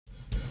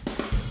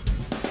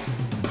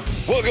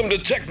Welcome to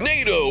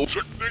Technado.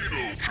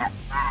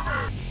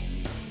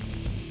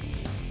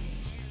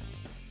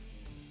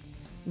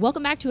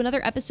 Welcome back to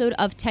another episode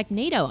of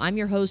Technado. I'm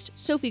your host,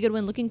 Sophie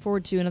Goodwin, looking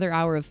forward to another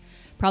hour of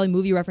probably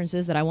movie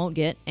references that I won't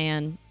get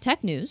and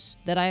tech news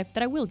that I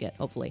will get,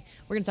 hopefully.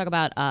 We're going to talk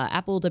about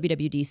Apple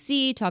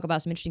WWDC, talk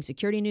about some interesting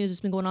security news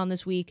that's been going on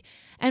this week.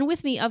 And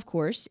with me, of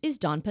course, is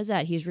Don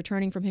Pezet. He's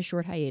returning from his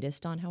short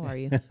hiatus. Don, how are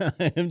you?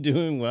 I am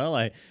doing well.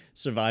 I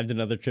survived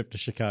another trip to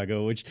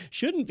Chicago, which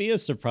shouldn't be a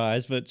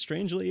surprise, but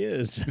strangely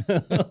is.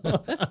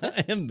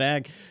 I am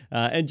back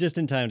and just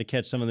in time to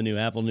catch some of the new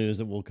Apple news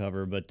that we'll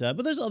cover. But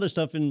there's other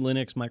stuff in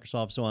Linux,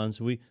 Microsoft, so on.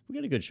 So we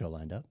got a good show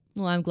lined up.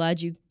 Well, I'm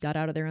glad you got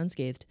out of there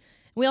unscathed.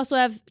 We also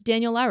have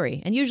Daniel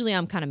Lowry, and usually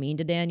I'm kind of mean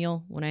to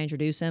Daniel when I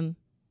introduce him.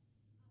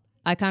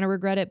 I kind of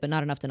regret it, but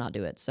not enough to not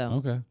do it. So,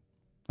 okay.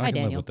 Hi, I can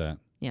Daniel. live with that.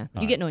 Yeah,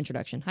 you get no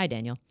introduction. Hi,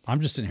 Daniel.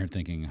 I'm just sitting here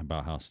thinking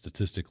about how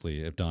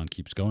statistically, if Don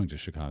keeps going to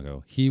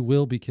Chicago, he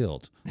will be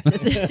killed.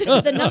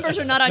 The numbers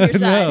are not on your side.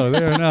 No,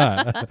 they're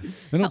not.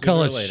 They don't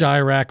call us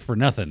Chirac for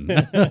nothing.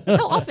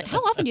 How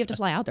often do you have to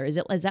fly out there? Is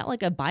that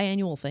like a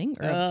biannual thing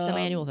or a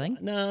semi-annual thing?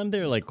 No, I'm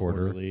there like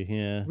quarterly.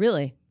 Yeah.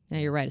 Really? Yeah,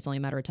 you're right. It's only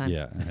a matter of time.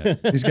 Yeah.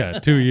 He's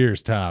got 2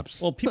 years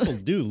tops. Well, people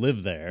do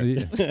live there.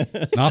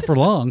 Not for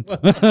long.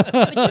 But you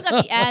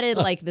got the added,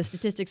 like, the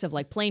statistics of,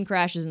 like, plane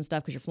crashes and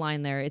stuff because you're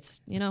flying there. It's,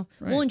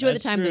 we'll enjoy the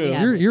That's time that true. we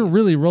have. You're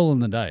really rolling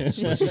the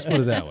dice. Let's just put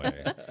it that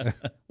way.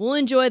 We'll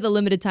enjoy the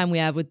limited time we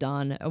have with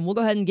Don, and we'll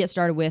go ahead and get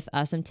started with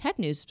some tech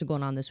news that's been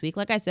going on this week.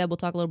 Like I said, we'll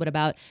talk a little bit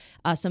about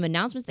some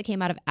announcements that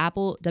came out of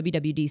Apple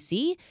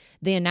WWDC.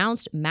 They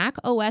announced Mac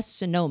OS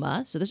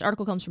Sonoma. So this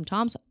article comes from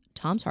Tom's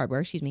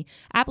Hardware,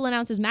 Apple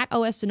announces Mac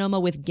OS Sonoma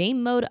with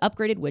game mode,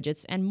 upgraded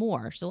widgets, and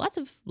more. So lots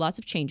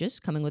of changes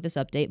coming with this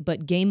update,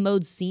 but game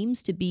mode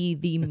seems to be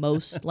the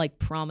most like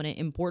prominent,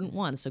 important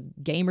one. So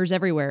gamers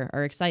everywhere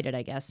are excited,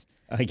 I guess.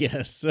 I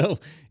guess. So,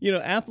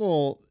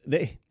 Apple,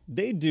 they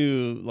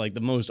do like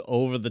the most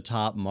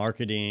over-the-top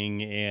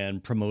marketing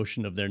and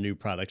promotion of their new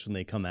products when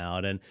they come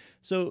out. And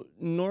so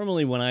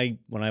normally when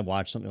I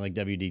watch something like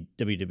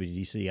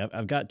WWDC,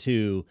 I got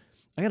to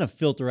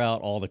filter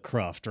out all the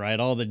cruft, right?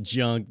 All the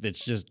junk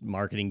that's just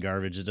marketing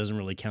garbage that doesn't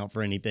really count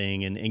for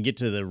anything and get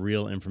to the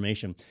real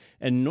information.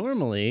 And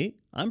normally,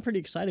 I'm pretty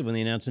excited when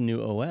they announce a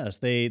new OS.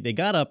 They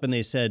got up and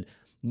they said,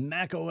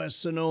 Mac OS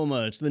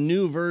Sonoma, it's the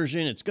new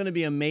version. It's going to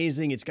be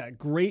amazing. It's got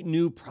great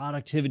new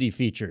productivity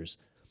features.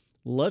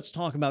 Let's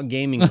talk about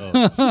gaming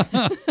mode.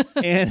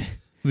 And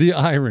the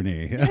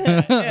irony.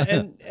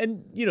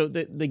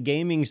 The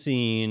gaming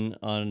scene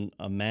on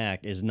a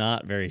Mac is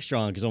not very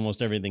strong because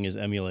almost everything is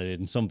emulated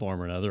in some form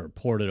or another or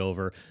ported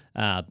over.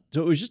 So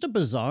it was just a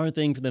bizarre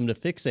thing for them to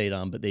fixate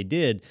on, but they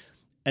did.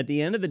 At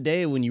the end of the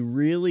day, when you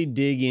really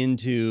dig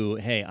into,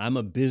 hey, I'm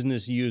a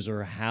business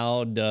user,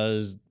 how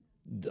does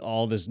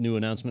all this new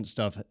announcement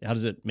stuff, how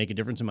does it make a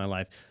difference in my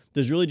life?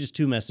 There's really just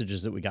two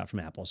messages that we got from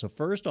Apple. So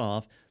first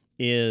off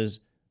is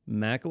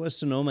macOS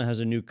Sonoma has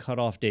a new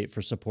cutoff date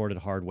for supported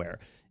hardware.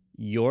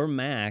 Your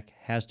Mac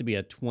has to be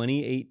a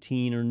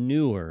 2018 or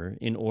newer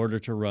in order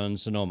to run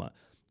Sonoma.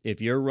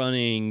 If you're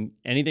running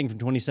anything from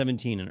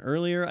 2017 and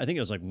earlier, I think it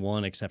was like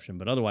one exception,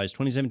 but otherwise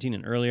 2017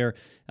 and earlier,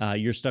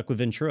 you're stuck with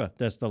Ventura.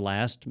 That's the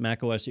last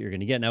macOS that you're going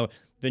to get. Now,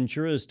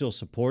 Ventura is still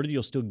supported.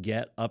 You'll still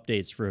get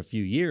updates for a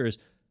few years,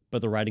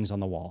 but the writing's on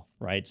the wall,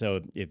 right?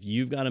 So if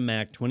you've got a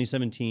Mac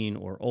 2017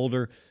 or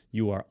older,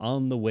 you are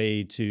on the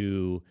way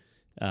to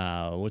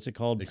what's it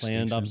called?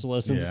 Extinction. Planned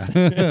obsolescence.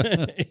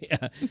 Yeah.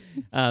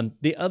 Yeah.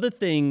 The other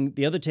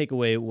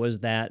takeaway was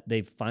that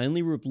they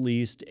finally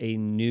released a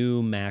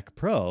new Mac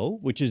Pro,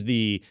 which is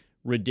the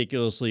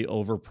ridiculously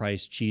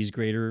overpriced cheese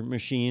grater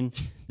machine.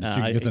 You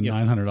can get the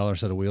 $900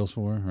 set of wheels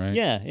for, right?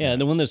 Yeah.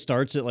 The one that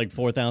starts at like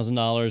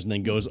 $4,000 and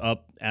then goes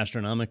up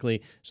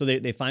astronomically. So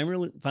they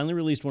finally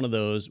released one of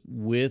those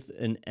with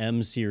an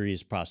M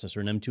series processor,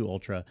 an M2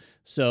 Ultra.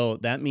 So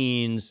that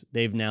means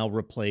they've now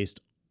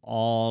replaced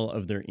all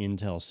of their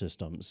Intel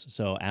systems.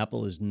 So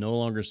Apple is no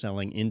longer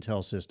selling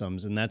Intel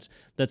systems, and that's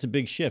a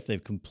big shift.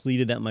 They've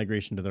completed that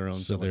migration to their own.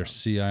 So their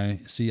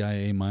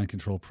CIA mind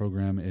control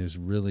program is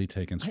really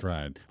taking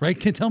stride, right?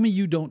 Can tell me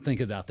you don't think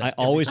about that. I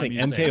always think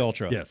MK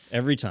Ultra. Yes,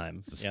 every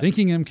time. The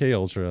stinking MK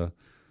Ultra.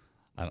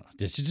 I don't know.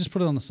 Did you just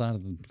put it on the side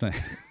of the thing?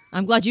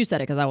 I'm glad you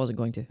said it because I wasn't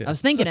going to. Yeah. I was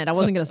thinking it. I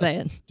wasn't going to say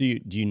it.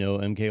 Do you know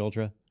MK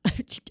Ultra?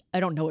 I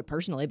don't know it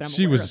personally, but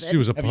She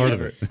was a part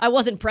of it. I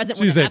wasn't present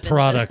when She's it a happened.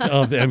 product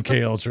of the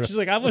MK Ultra. She's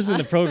like, I wasn't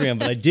in the program,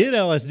 but I did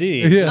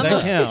LSD. Yeah. Does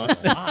that count?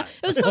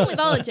 It was totally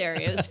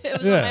voluntary. It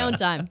was on my own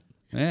time.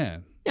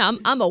 Man. Yeah,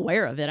 I'm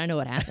aware of it. I know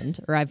what happened,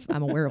 or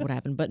I'm aware of what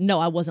happened. But no,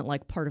 I wasn't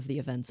like part of the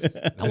events.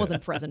 I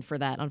wasn't present for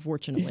that.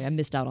 Unfortunately, I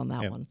missed out on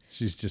that one.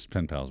 She's just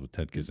pen pals with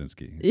Ted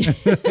Kaczynski.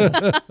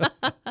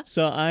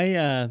 So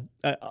I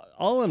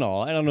all in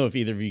all, I don't know if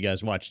either of you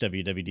guys watched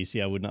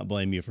WWDC. I would not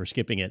blame you for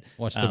skipping it.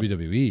 Watch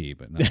WWE,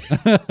 but no.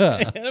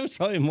 That was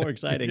probably more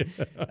exciting.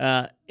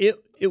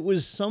 It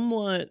was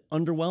somewhat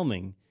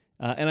underwhelming.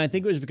 And I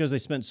think it was because they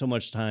spent so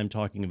much time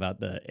talking about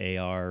the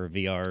AR,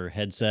 VR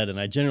headset, and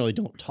I generally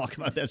don't talk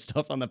about that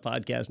stuff on the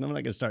podcast, and I'm not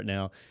going to start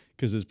now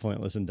because it's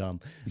pointless and dumb.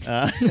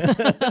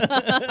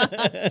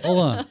 Hold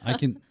on,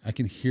 I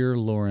can hear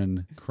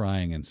Lauren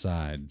crying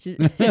inside.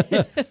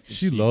 She's-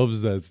 She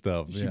loves that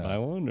stuff. Did you buy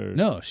one? Or?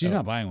 No, she's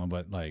not buying one,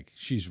 but like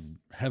she's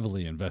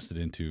heavily invested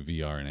into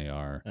VR and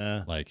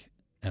AR, like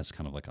as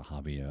kind of like a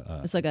hobby.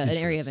 It's like an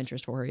area of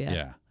interest for her.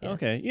 Yeah. Yeah.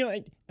 Okay. You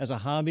know, as a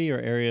hobby or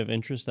area of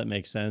interest, that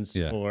makes sense.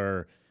 Yeah.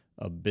 For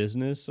a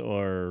business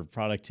or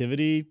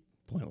productivity,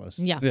 pointless.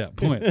 Yeah. Yeah.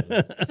 Point.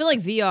 I feel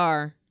like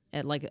VR,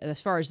 at like as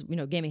far as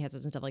gaming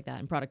headsets and stuff like that,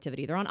 and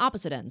productivity, they're on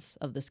opposite ends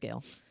of the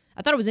scale.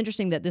 I thought it was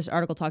interesting that this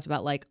article talked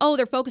about like, oh,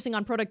 they're focusing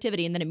on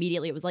productivity, and then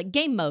immediately it was like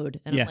game mode,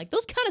 and Yeah. I'm like,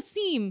 those kind of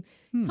seem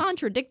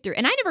contradictory.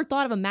 And I never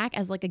thought of a Mac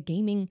as like a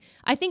gaming.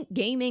 I think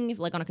gaming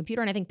like on a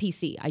computer, and I think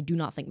PC. I do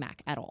not think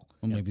Mac at all.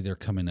 Well, maybe they're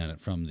coming at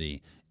it from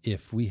the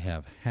if we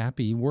have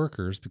happy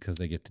workers because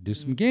they get to do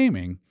some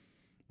gaming,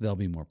 they'll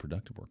be more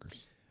productive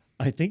workers.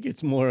 I think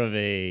it's more of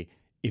a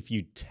if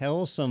you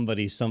tell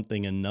somebody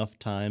something enough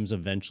times,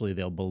 eventually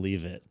they'll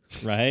believe it,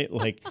 right?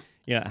 Like,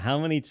 how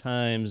many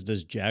times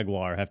does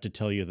Jaguar have to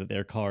tell you that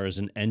their car is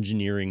an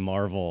engineering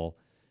marvel,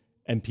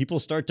 and people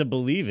start to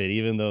believe it,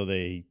 even though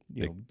they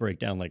break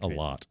down like A crazy.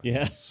 lot.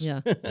 Yes. Yeah.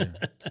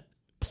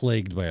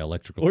 Plagued by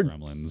electrical Or-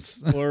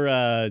 gremlins. Or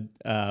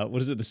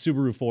what is it? The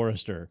Subaru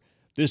Forester.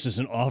 This is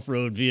an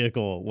off-road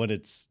vehicle when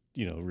it's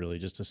really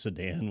just a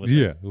sedan with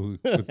Yeah.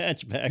 a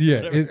hatchback.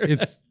 Yeah. whatever.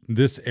 It's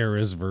this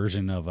era's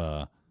version of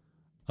a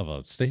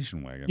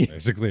station wagon,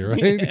 basically,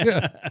 right?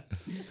 Yeah.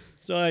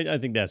 So I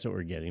think that's what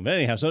we're getting. But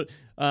anyhow, so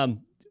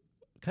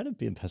kind of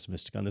being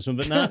pessimistic on this one,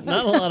 but not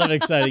a lot of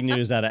exciting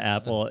news out of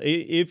Apple.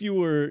 If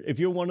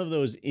you're one of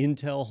those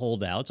Intel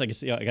holdouts, I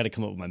guess I got to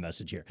come up with my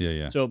message here.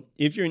 Yeah. So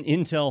if you're an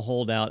Intel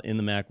holdout in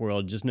the Mac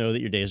world, just know that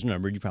your days are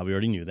numbered. You probably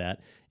already knew that.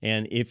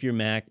 And if your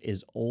Mac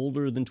is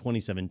older than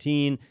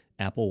 2017,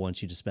 Apple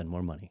wants you to spend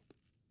more money.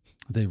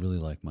 They really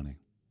like money.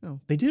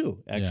 They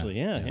do, actually.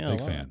 Yeah, a Big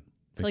lot. fan.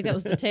 I feel like that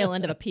was the tail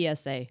end of a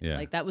PSA. Yeah.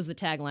 Like that was the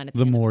tagline at the,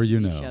 The end of more you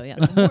TV know. show. Yeah,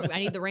 the more, I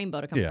need the rainbow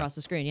to come Yeah. across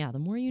the screen. Yeah, the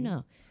more you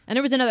know. And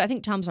there was another. I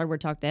think Tom's Hardware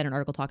Talk. They had an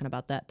article talking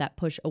about that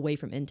push away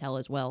from Intel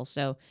as well.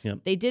 So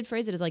Yep. they did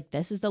phrase it as like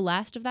this is the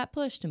last of that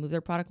push to move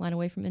their product line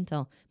away from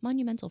Intel.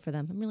 Monumental for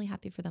them. I'm really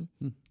happy for them.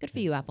 Good for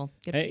you, Apple.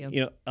 Good Hey, for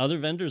you. other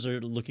vendors are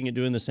looking at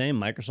doing the same.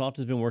 Microsoft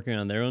has been working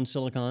on their own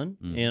silicon,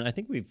 and I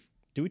think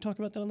did we talk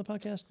about that on the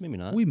podcast? Maybe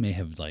not. We may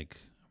have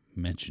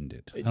mentioned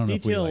it. I don't know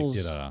if we Details-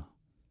 did a.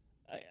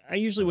 I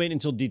usually wait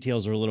until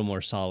details are a little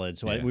more solid,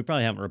 so Yeah. we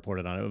probably haven't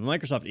reported on it. But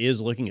Microsoft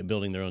is looking at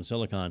building their own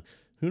silicon.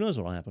 Who knows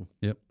what will happen?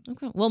 Yep.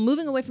 Okay. Well,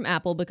 moving away from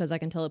Apple because I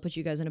can tell it puts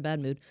you guys in a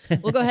bad mood.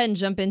 We'll go ahead and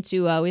jump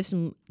into. We have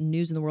some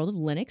news in the world of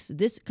Linux.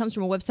 This comes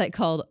from a website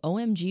called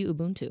OMG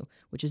Ubuntu,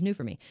 which is new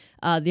for me.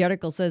 The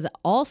article says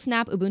all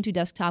Snap Ubuntu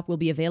Desktop will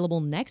be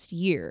available next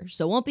year,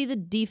 so it won't be the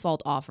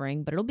default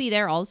offering, but it'll be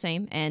there all the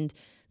same. And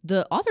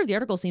the author of the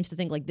article seems to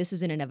think like this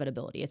is an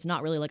inevitability. It's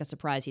not really like a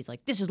surprise. He's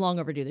like, this is long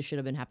overdue. This should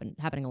have been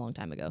happening a long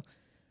time ago.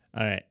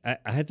 All right,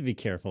 I have to be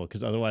careful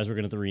because otherwise we're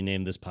going to have to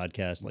rename this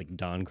podcast like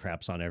Don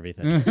Craps on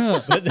Everything.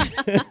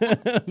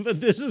 but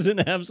this is an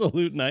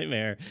absolute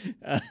nightmare.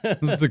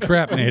 This is the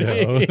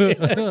crapnado.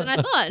 Worse than I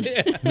thought.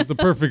 It's the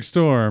perfect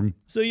storm.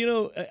 So,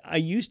 I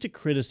used to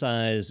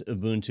criticize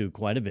Ubuntu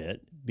quite a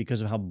bit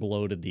because of how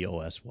bloated the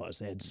OS was.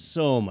 They had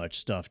so much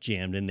stuff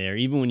jammed in there.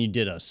 Even when you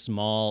did a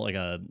small, like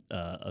a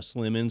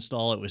slim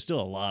install, it was still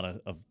a lot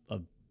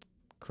of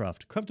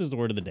cruft. Cruft is the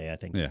word of the day, I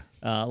think. Yeah.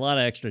 A lot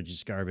of extra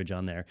just garbage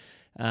on there.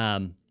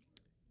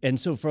 And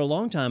so for a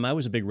long time, I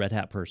was a big Red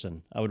Hat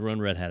person. I would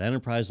run Red Hat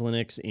Enterprise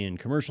Linux in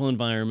commercial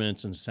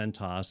environments and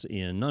CentOS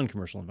in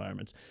non-commercial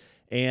environments.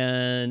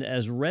 And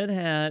as Red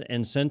Hat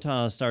and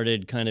CentOS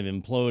started kind of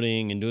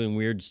imploding and doing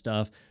weird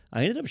stuff,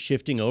 I ended up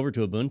shifting over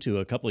to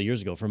Ubuntu a couple of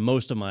years ago for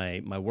most of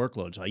my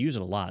workload. So I use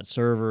it a lot,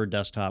 server,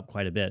 desktop,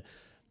 quite a bit.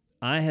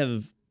 I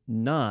have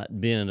not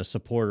been a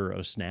supporter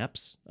of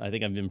snaps. I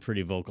think I've been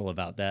pretty vocal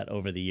about that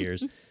over the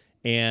years.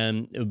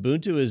 And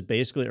Ubuntu is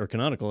basically, or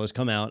Canonical has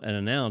come out and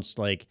announced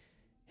like,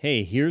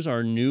 hey, here's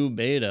our new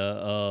beta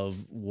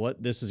of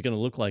what this is going to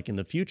look like in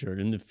the future.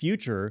 In the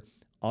future,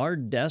 our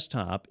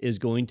desktop is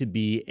going to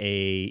be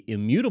a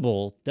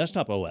immutable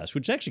desktop OS,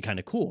 which is actually kind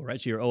of cool,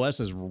 right? So your OS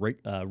is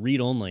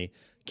read-only,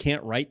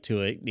 can't write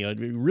to it. It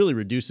really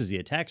reduces the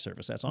attack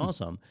surface. That's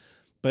awesome.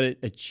 But it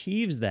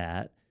achieves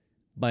that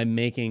by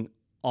making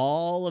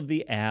all of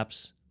the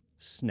apps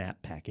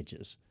snap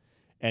packages.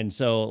 And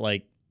so,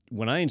 like,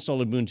 when I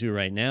install Ubuntu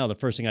right now, the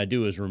first thing I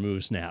do is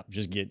remove Snap.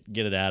 Just get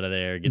it out of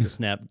there, get the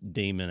Snap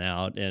daemon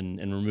out, and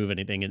remove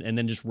anything, and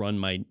then just run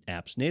my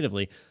apps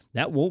natively.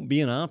 That won't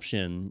be an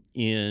option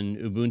in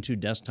Ubuntu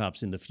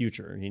desktops in the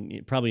future,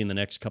 probably in the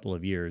next couple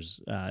of years,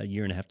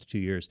 year and a half to 2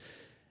 years.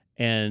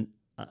 And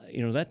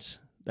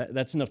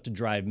that's enough to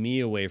drive me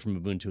away from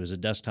Ubuntu as a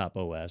desktop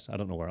OS. I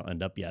don't know where I'll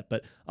end up yet.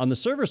 But on the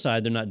server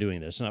side, they're not doing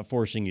this. They're not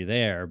forcing you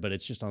there, but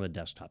it's just on the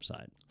desktop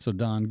side. So,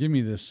 Don, give me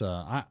this.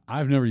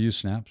 I've never used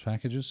Snap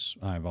packages.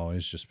 I've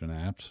always just been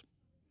an apt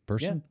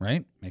person,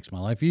 right? Makes my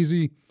life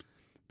easy.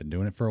 been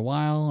doing it for a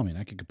while. I mean,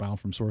 I could compile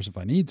from source if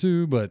I need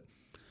to, but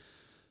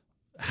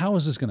how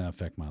is this going to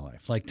affect my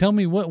life? Like, tell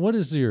me what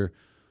is your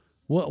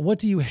what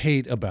do you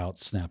hate about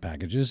Snap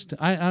packages?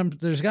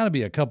 There's got to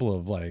be a couple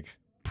of like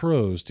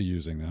pros to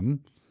using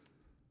them.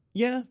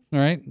 Yeah. All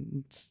right,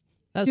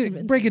 That was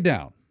convincing. break it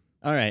down.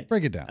 All right.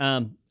 Break it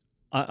down.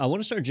 I want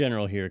to start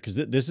general here because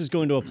this is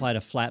going to apply to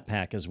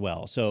Flatpak as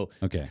well. So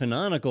Okay.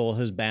 Canonical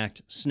has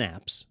backed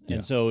snaps. Yeah.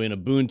 And so in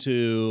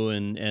Ubuntu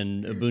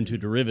and Ubuntu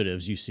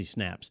derivatives, you see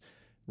snaps.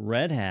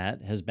 Red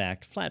Hat has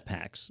backed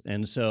Flatpaks.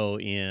 And so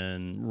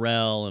in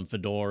RHEL and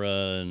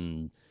Fedora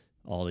and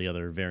all the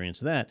other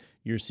variants of that,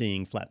 you're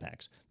seeing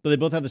Flatpaks. But they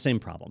both have the same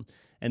problem.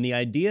 And the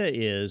idea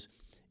is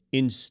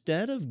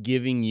instead of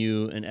giving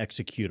you an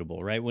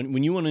executable, right?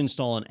 When you want to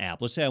install an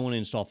app, let's say I want to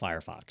install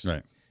Firefox.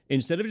 Right.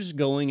 Instead of just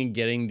going and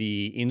getting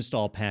the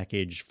install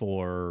package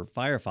for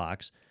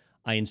Firefox,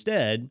 I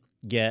instead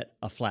get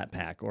a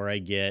Flatpak or I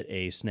get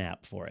a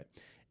Snap for it.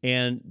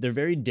 And they're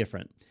very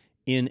different.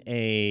 In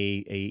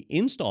a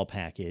install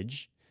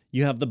package,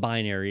 you have the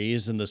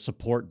binaries and the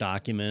support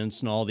documents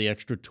and all the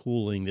extra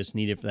tooling that's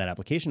needed for that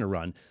application to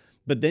run.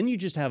 But then you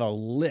just have a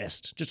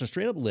list, just a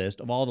straight up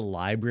list of all the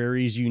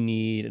libraries you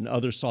need and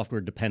other software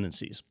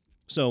dependencies.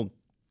 So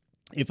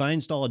if I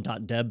install a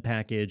 .deb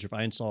package, if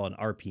I install an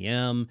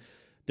RPM,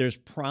 there's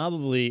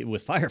probably,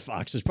 with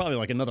Firefox, there's probably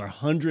like another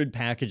 100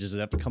 packages that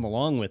have to come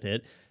along with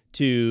it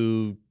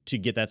to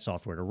get that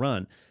software to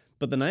run.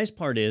 But the nice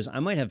part is I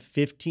might have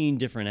 15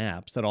 different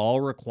apps that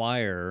all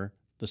require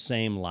the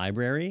same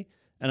library,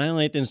 and I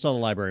only have to install the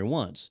library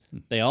once.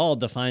 They all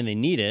define they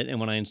need it, and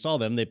when I install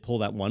them, they pull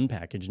that one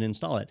package and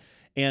install it.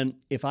 And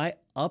if I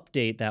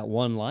update that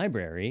one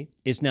library,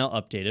 it's now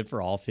updated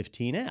for all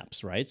 15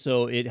 apps, right?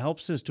 So it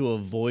helps us to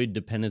avoid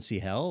dependency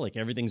hell. Like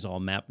everything's all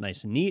mapped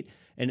nice and neat,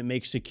 and it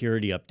makes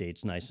security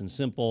updates nice and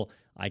simple.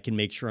 I can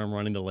make sure I'm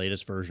running the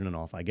latest version, and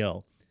off I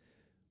go.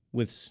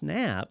 With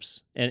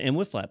snaps and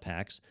with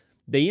Flatpaks,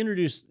 they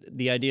introduced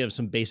the idea of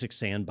some basic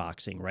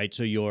sandboxing, right?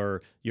 So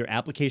your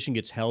application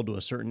gets held to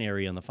a certain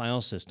area in the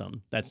file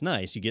system. That's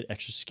nice. You get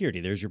extra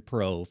security. There's your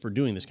pro for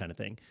doing this kind of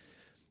thing.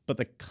 But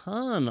the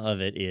con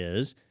of it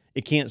is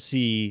it can't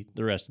see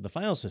the rest of the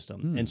file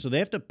system. And so they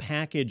have to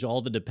package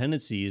all the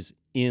dependencies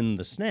in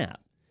the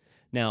snap.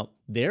 Now,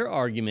 their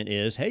argument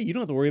is, hey, you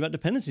don't have to worry about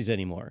dependencies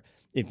anymore.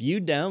 If you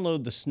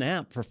download the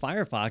snap for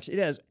Firefox, it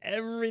has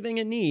everything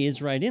it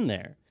needs right in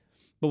there.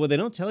 But what they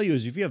don't tell you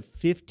is if you have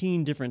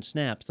 15 different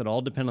snaps that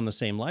all depend on the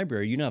same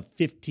library, you now have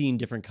 15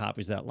 different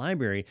copies of that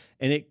library,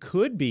 and it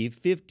could be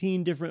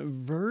 15 different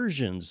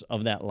versions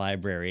of that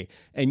library,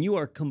 and you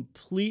are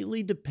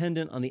completely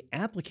dependent on the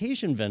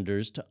application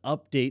vendors to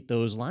update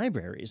those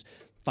libraries.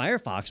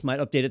 Firefox might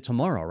update it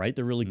tomorrow, right?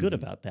 They're really good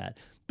about that.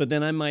 But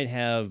then I might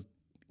have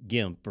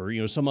GIMP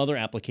or some other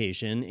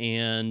application,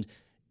 and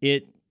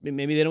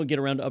maybe they don't get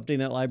around to updating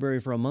that library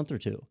for a month or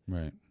two.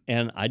 Right.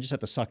 And I just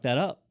have to suck that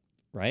up,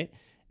 right?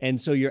 And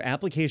so your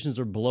applications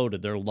are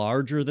bloated. They're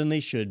larger than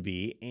they should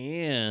be.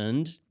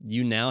 And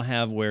you now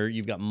have where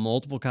you've got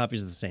multiple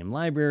copies of the same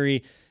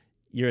library.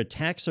 Your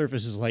attack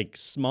surface is like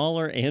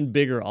smaller and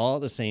bigger all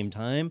at the same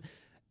time.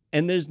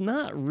 And there's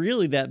not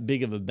really that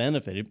big of a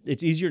benefit.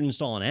 It's easier to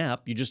install an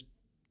app. You just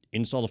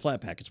install the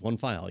Flatpak. It's one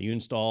file. You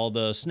install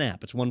the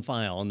Snap. It's one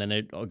file. And then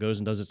it goes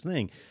and does its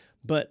thing.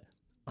 But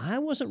I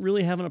wasn't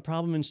really having a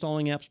problem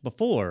installing apps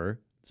before.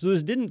 So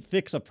this didn't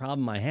fix a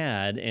problem I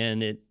had.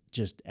 And it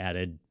just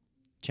added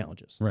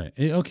challenges. Right.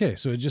 Okay.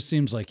 So it just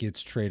seems like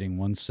it's trading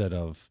one set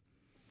of,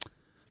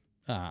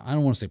 I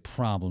don't want to say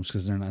problems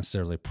because they're not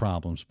necessarily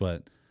problems,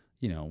 but,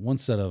 one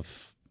set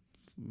of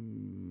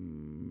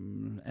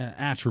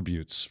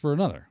attributes for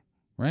another,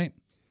 right?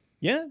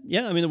 Yeah.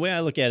 I mean, the way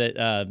I look at it,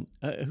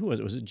 who was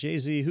it? Was it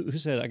Jay-Z who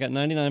said, I got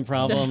 99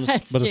 problems,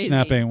 That's But a Jay-Z.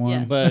 snap ain't one.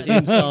 Yes. but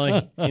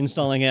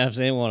installing apps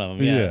ain't one of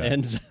them. Yeah. Yeah.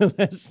 And so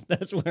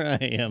that's where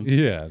I am.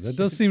 Yeah, that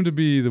does seem to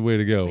be the way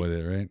to go with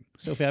it, right?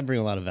 Sophie, I bring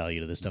a lot of value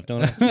to this stuff,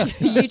 don't I?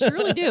 You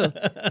truly do.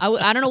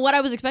 I don't know what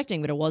I was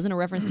expecting, but it wasn't a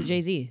reference to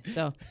Jay-Z.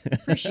 So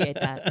appreciate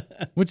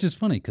that. Which is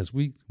funny because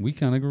we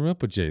kind of grew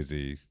up with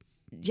Jay-Z.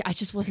 Yeah, I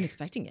just wasn't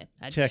expecting it.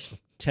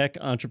 Tech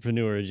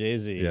entrepreneur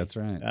Jay-Z. Yeah, that's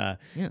right.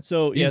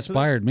 So He yeah,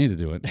 inspired me to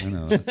do it. I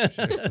know. That's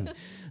for sure.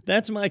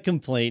 that's my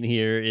complaint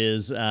here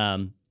is,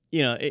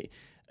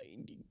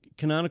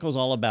 Canonical's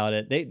all about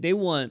it. They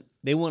want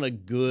a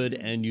good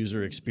end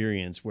user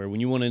experience where when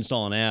you want to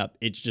install an app,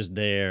 it's just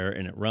there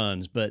and it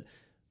runs. But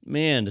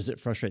man, does it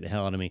frustrate the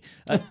hell out of me.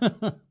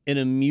 An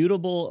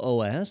immutable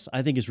OS,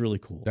 I think is really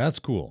cool. That's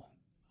cool.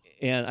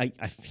 And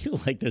I feel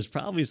like there's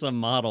probably some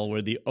model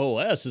where the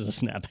OS is a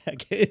snap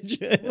package.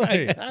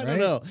 Right, I don't right.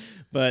 know,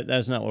 but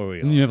that's not where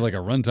we And are. you have like a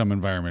runtime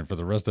environment for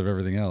the rest of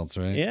everything else,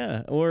 right?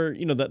 Yeah, or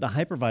the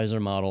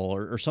hypervisor model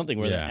or something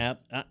where Yeah.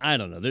 the app. I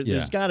don't know.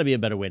 There's got to be a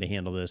better way to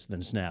handle this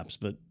than snaps,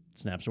 but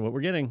snaps are what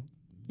we're getting.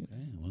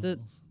 The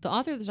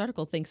author of this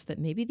article thinks that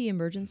maybe the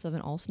emergence of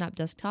an all-snap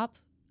desktop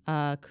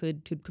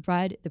could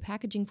provide the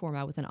packaging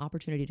format with an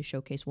opportunity to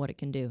showcase what it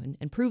can do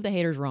and prove the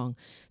haters wrong.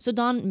 So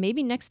Don,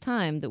 maybe next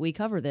time that we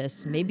cover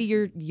this, maybe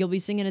you'll be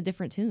singing a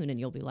different tune and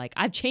you'll be like,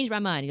 I've changed my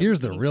mind. Here's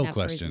the real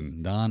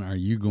question, Don. Are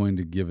you going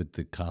to give it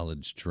the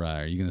college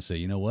try? Are you going to say,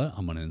 you know what,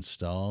 I'm going to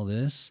install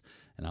this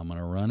and I'm going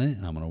to run it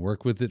and I'm going to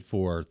work with it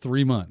for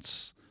 3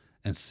 months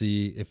and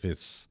see if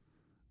it's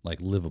like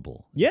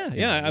livable?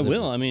 Yeah, I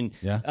will. I mean,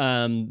 Yeah.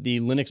 The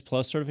Linux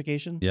Plus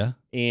certification, Yeah.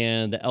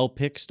 and the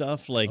LPIC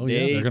stuff, like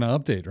they're going to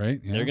update, right?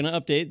 Yeah. they're going to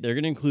update. They're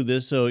going to include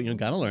this, so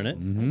gotta learn it. I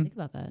didn't think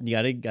about that.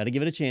 You gotta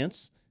give it a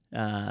chance.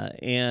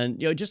 And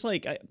just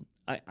like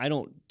I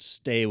don't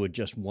stay with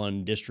just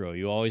one distro.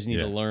 You always need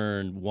to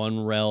learn one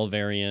RHEL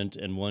variant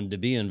and one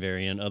Debian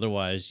variant.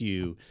 Otherwise,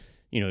 you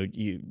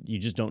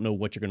just don't know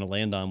what you're going to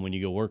land on when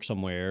you go work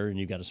somewhere and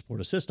you got to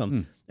support a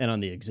system. And on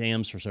the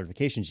exams for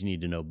certifications, you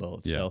need to know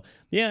both. Yeah. So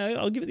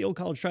I'll give it the old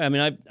college try. I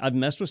mean, I've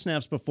messed with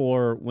snaps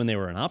before when they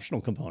were an optional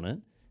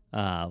component.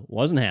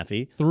 Wasn't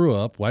happy. Threw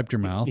up, wiped your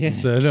mouth, and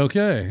said,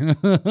 okay.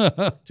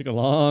 Took a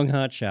long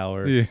hot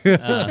shower.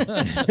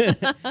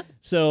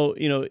 So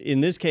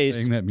in this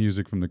case, Sang that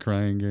music from the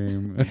Crying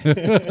Game.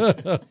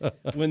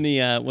 when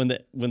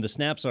the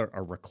snaps are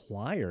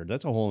required,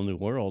 that's a whole new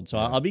world. So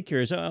I'll be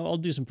curious. I'll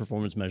do some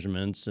performance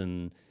measurements,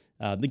 and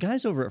the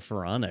guys over at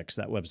Phoronix,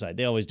 that website,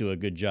 they always do a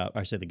good job.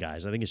 I say the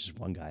guys, I think it's just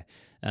one guy.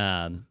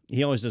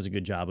 He always does a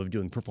good job of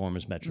doing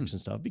performance metrics and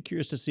stuff. Be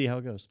curious to see how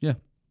it goes. Yeah.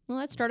 Well,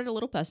 that started a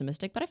little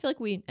pessimistic, but I feel like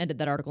we ended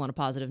that article on a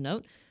positive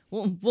note.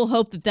 We'll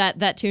hope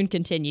that tune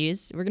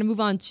continues. We're going to move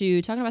on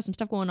to talking about some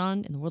stuff going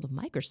on in the world of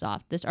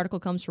Microsoft. This article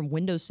comes from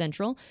Windows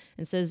Central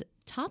and says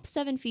top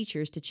 7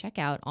 features to check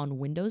out on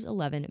Windows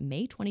 11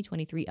 May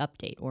 2023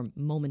 update, or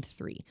Moment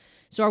 3.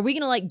 So are we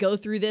going to go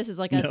through this as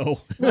like a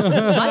No. here's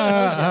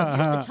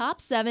the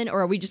top 7,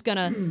 or are we just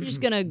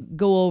gonna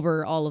go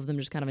over all of them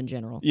just kind of in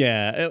general?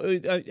 Yeah,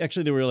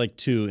 actually, there were like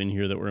 2 in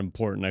here that were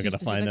important. I got to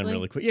find them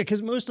really quick. Yeah,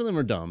 because most of them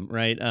are dumb,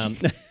 right?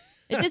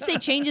 It did say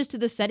changes to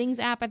the settings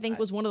app, I think,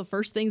 was one of the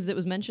first things that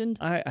was mentioned.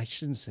 I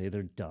shouldn't say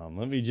they're dumb.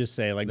 Let me just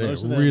say, They're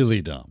most of them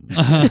really dumb.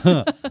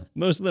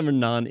 most of them are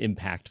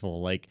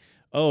non-impactful. Like,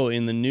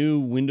 in the new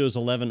Windows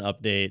 11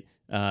 update,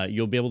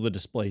 you'll be able to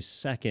display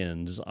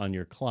seconds on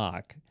your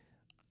clock.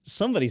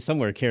 Somebody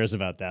somewhere cares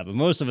about that, but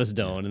most of us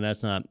don't, and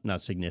that's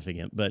not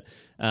significant. But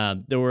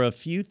there were a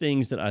few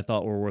things that I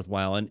thought were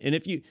worthwhile. And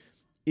if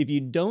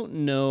you don't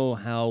know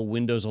how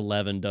Windows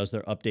 11 does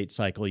their update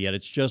cycle yet,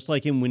 it's just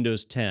like in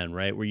Windows 10,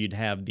 right? Where you'd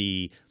have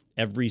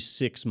every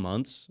 6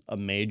 months, a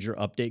major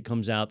update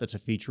comes out that's a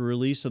feature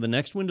release. So the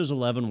next Windows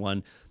 11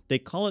 one, they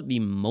call it the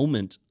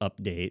Moment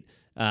update.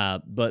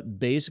 But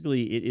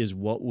basically it is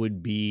what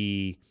would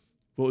be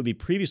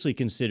previously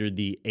considered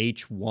the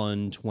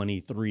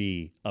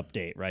H123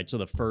 update, right? So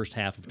the first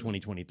half of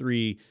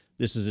 2023,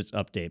 this is its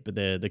update, but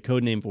the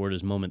code name for it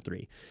is Moment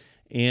 3.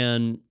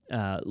 And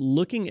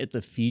looking at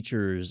the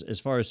features as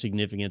far as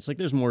significance, like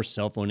there's more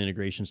cell phone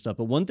integration stuff,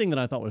 but one thing that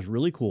I thought was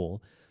really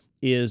cool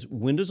is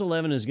Windows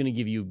 11 is going to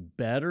give you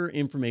better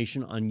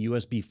information on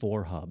USB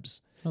 4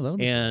 hubs. Oh,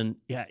 and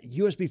yeah,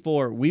 USB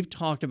 4, we've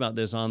talked about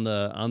this on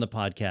the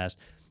podcast.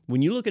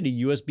 When you look at a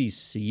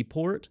USB-C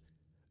port,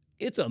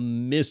 it's a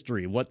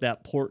mystery what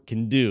that port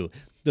can do.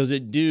 Does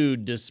it do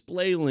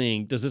display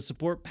link? Does it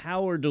support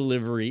power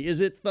delivery?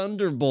 Is it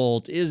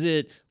Thunderbolt? Is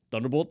it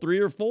Thunderbolt 3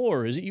 or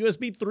 4? Is it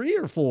USB 3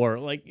 or 4?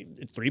 Like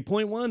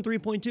 3.1,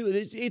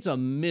 3.2? It's a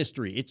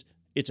mystery.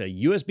 It's a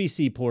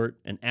USB-C port,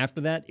 and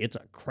after that, it's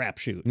a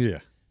crapshoot. Yeah.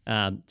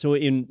 So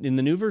in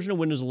the new version of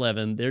Windows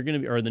 11, they're going to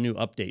be, or the new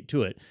update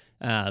to it,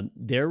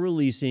 they're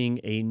releasing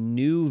a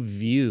new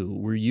view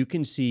where you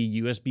can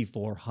see USB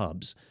 4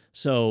 hubs.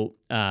 So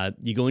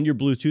you go into your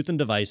Bluetooth and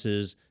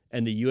devices,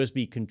 and the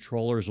USB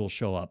controllers will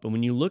show up. And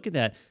when you look at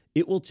that,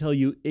 it will tell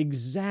you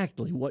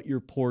exactly what your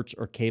ports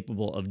are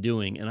capable of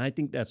doing. And I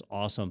think that's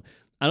awesome.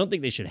 I don't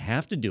think they should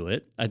have to do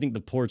it. I think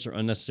the ports are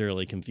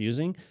unnecessarily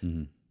confusing.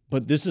 Mm-hmm.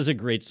 But this is a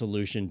great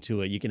solution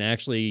to it. You can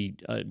actually,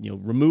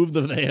 remove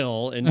the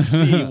veil and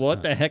see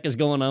what the heck is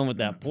going on with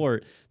that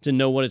port to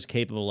know what it's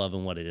capable of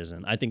and what it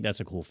isn't. I think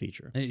that's a cool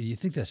feature. Hey, you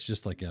think that's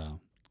just like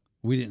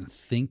we didn't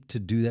think to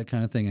do that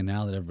kind of thing, and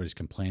now that everybody's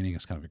complaining,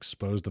 it's kind of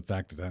exposed the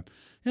fact that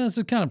this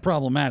is kind of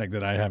problematic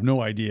that I have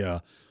no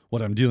idea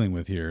what I'm dealing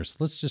with here. So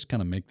let's just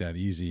kind of make that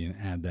easy and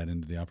add that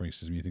into the operating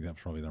system. You think that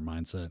was probably their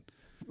mindset?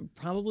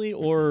 Probably,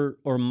 or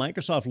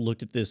Microsoft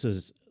looked at this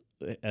as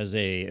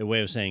a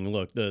way of saying,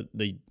 look, the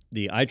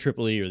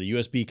IEEE or the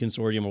USB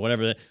consortium or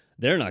whatever,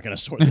 they're not going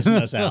to sort this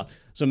mess out.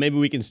 So maybe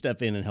we can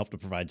step in and help to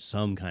provide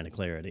some kind of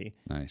clarity.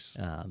 Nice.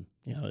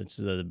 It's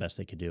the best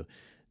they could do.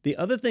 The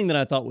other thing that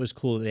I thought was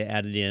cool that they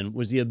added in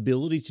was the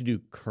ability to do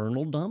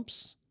kernel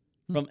dumps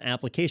from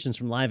applications,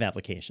 from live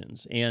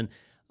applications. And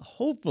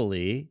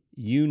hopefully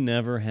you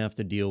never have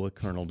to deal with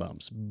kernel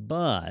dumps.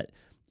 But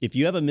if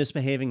you have a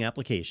misbehaving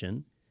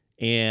application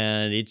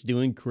and it's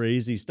doing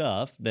crazy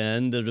stuff,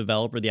 then the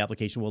developer of the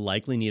application will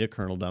likely need a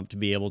kernel dump to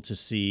be able to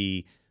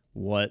see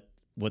what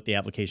the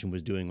application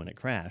was doing when it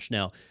crashed.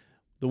 Now,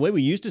 the way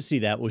we used to see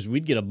that was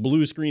we'd get a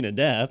blue screen of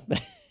death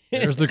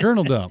There's the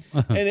kernel dump.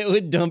 and it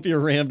would dump your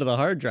RAM to the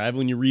hard drive.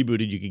 When you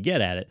rebooted, you could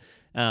get at it.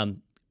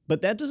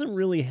 But that doesn't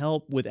really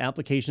help with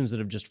applications that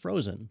have just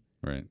frozen.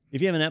 Right.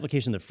 If you have an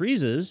application that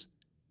freezes,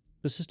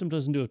 the system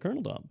doesn't do a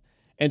kernel dump.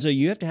 And so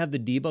you have to have the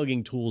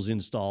debugging tools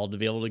installed to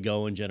be able to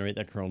go and generate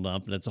that kernel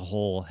dump, and it's a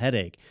whole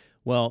headache.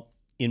 Well,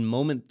 in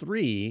Moment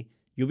 3,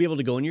 you'll be able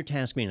to go in your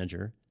task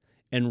manager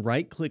and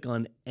right-click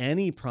on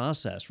any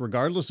process,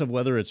 regardless of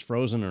whether it's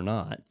frozen or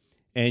not,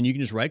 and you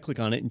can just right-click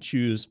on it and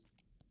choose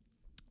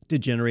to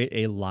generate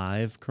a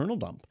live kernel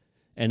dump.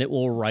 And it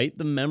will write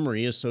the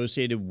memory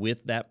associated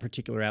with that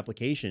particular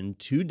application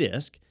to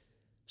disk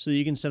so that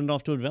you can send it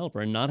off to a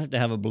developer and not have to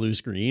have a blue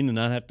screen and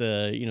not have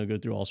to, go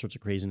through all sorts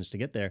of craziness to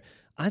get there.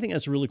 I think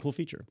that's a really cool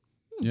feature.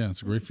 Yeah,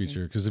 it's a great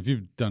feature because if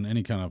you've done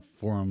any kind of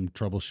forum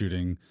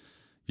troubleshooting,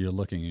 you're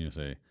looking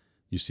and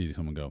you see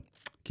someone go,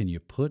 can you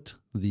put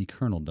the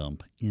kernel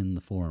dump in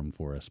the forum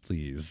for us,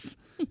 please?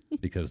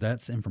 Because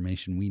that's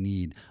information we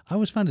need. I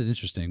always found it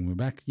interesting. We're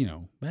back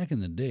in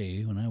the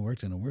day when I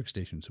worked in a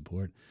workstation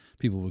support,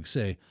 people would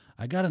say,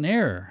 I got an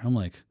error. I'm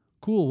like,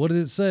 cool, what did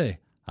it say?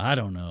 I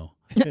don't know.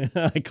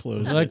 I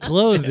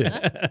closed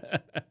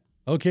it.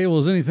 Okay, well,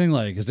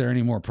 is there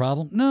any more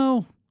problem?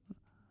 No.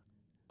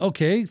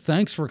 Okay,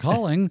 thanks for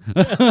calling.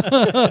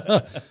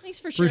 Thanks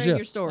for sharing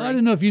your story. I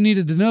didn't know if you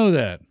needed to know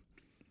that.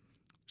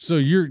 So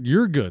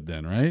you're good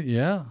then, right?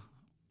 Yeah.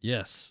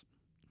 Yes.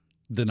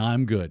 Then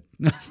I'm good.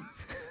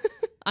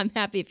 I'm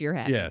happy if you're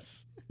happy.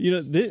 Yes.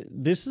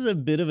 This is a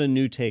bit of a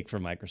new take for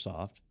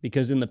Microsoft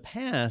because in the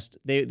past,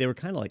 they were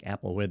kind of like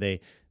Apple where they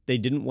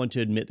didn't want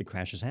to admit that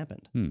crashes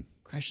happened.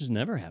 Crashes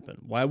never happen.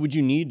 Why would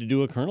you need to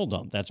do a kernel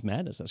dump? That's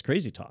madness. That's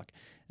crazy talk.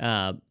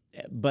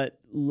 But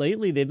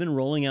lately, they've been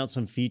rolling out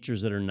some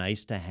features that are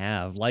nice to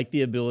have, like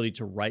the ability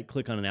to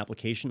right-click on an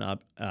application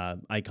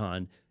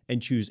icon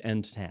and choose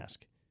End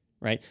Task.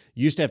 Right?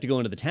 You used to have to go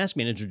into the task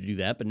manager to do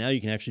that, but now you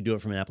can actually do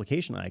it from an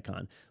application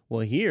icon. Well,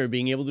 here,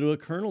 being able to do a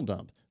kernel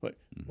dump.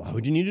 Why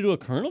would you need to do a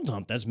kernel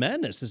dump? That's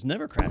madness. This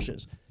never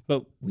crashes.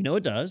 But we know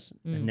it does,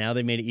 and now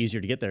they made it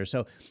easier to get there.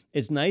 So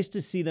it's nice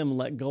to see them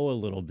let go a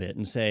little bit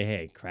and say,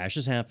 hey,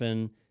 crashes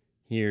happen.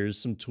 Here's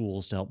some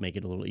tools to help make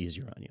it a little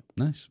easier on you.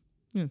 Nice.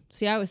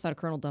 See, I always thought a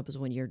kernel dump is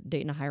when you're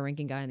dating a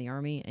high-ranking guy in the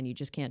Army and you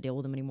just can't deal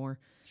with him anymore.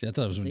 See, I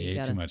thought it was when you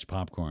ate too much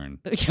popcorn.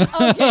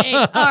 Okay,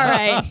 all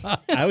right.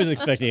 I was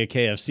expecting a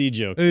KFC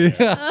joke.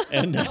 Yeah.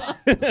 And,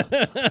 not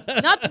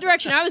the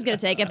direction I was going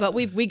to take it, but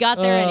we got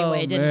there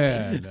anyway,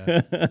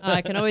 didn't we?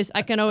 I can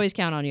always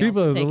count on you.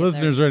 People, the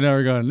listeners right now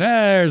are going,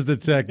 there's the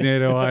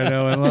Technado I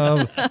know and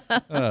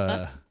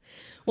love.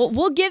 Well,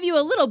 we'll give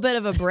you a little bit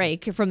of a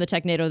break from the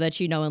Technado that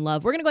you know and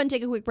love. We're going to go ahead and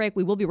take a quick break.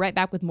 We will be right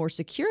back with more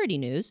security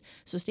news,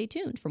 so stay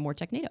tuned for more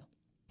Technado.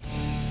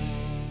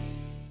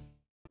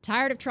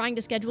 Tired of trying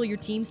to schedule your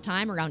team's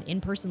time around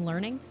in-person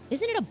learning?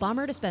 Isn't it a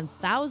bummer to spend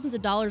thousands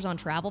of dollars on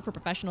travel for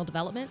professional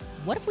development?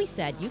 What if we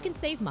said you can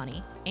save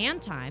money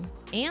and time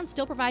and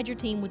still provide your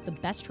team with the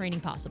best training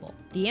possible?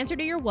 The answer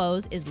to your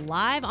woes is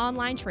live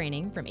online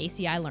training from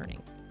ACI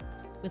Learning.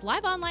 With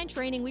live online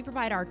training, we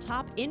provide our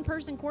top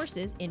in-person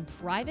courses in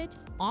private,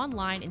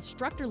 online,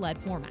 instructor-led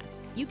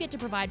formats. You get to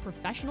provide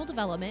professional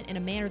development in a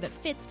manner that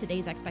fits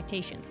today's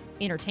expectations.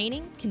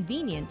 Entertaining,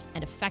 convenient,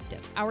 and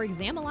effective. Our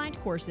exam-aligned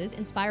courses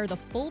inspire the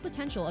full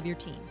potential of your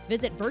team.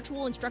 Visit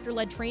virtual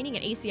instructor-led training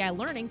at ACI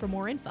Learning for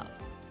more info.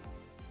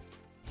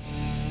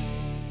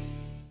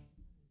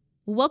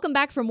 Welcome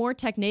back for more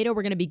Technado.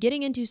 We're going to be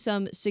getting into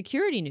some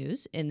security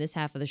news in this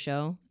half of the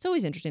show. It's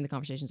always interesting, the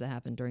conversations that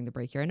happen during the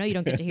break here. I know you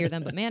don't get to hear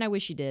them, but man, I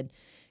wish you did,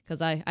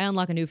 because I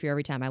unlock a new fear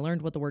every time. I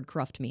learned what the word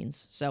cruft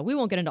means, so we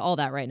won't get into all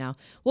that right now.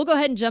 We'll go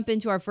ahead and jump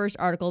into our first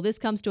article. This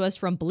comes to us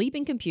from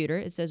Bleeping Computer.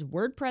 It says,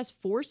 WordPress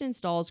force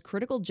installs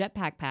critical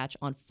Jetpack patch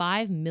on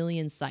 5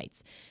 million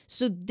sites.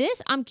 So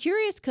this, I'm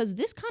curious, because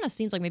this kind of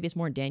seems like maybe it's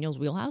more in Daniel's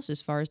wheelhouse as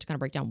far as to kind of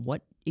break down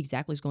what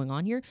exactly is going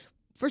on here.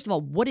 First of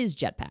all, what is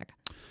Jetpack?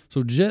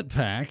 So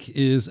Jetpack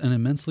is an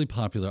immensely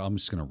popular, I'm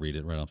just going to read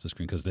it right off the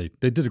screen because they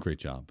did a great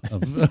job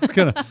of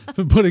kind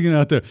of putting it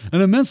out there.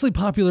 An immensely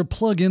popular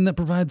plugin that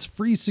provides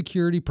free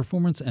security,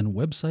 performance, and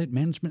website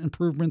management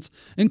improvements,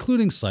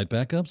 including site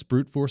backups,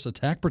 brute force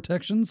attack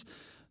protections,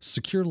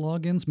 secure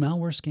logins,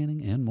 malware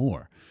scanning, and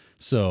more.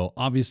 So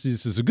obviously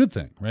this is a good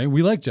thing, right?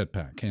 We like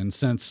Jetpack. And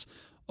since,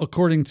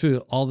 according to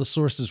all the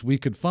sources we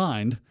could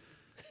find,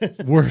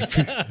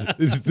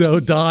 though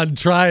Don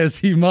try as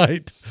he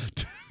might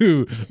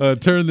to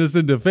turn this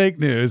into fake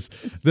news,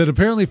 that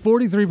apparently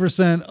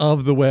 43%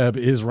 of the web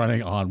is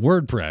running on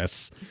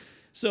WordPress.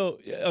 So,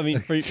 I mean,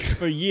 for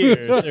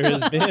years, there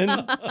has been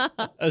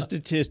a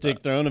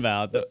statistic thrown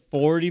about that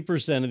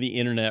 40% of the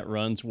internet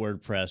runs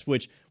WordPress,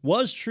 which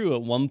was true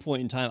at one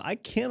point in time. I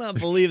cannot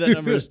believe that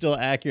number is still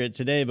accurate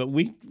today, but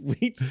we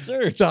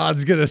searched.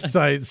 Don's going to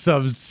cite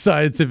some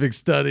scientific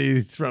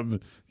study from,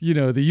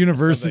 the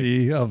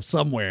university of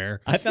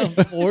somewhere. I found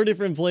 4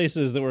 different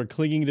places that were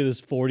clinging to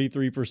this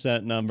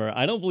 43% number.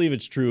 I don't believe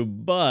it's true,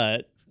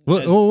 but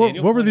Daniel What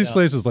were pointed these out.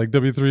 places like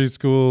W3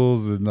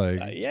 schools and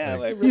Yeah,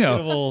 like, like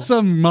reputable.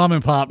 some mom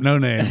and pop no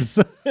names.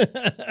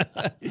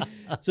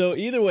 So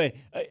either way,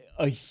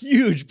 a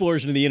huge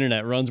portion of the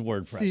internet runs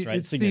WordPress, See, right?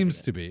 it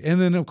seems to be. And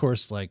then, of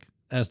course, like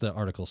as the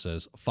article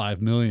says,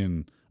 5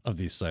 million of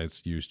these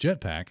sites use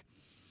Jetpack.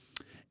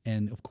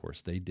 And of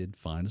course, they did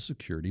find a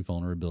security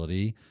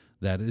vulnerability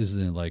that is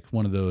in like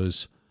one of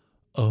those,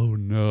 oh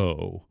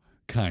no,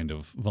 kind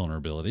of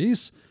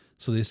vulnerabilities.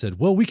 So they said,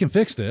 well, we can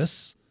fix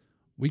this.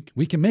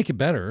 We can make it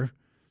better.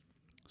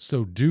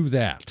 So do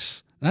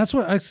that. And that's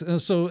what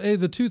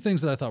the two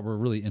things that I thought were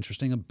really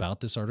interesting about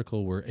this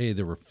article were,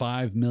 there were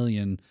 5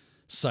 million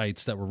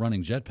sites that were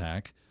running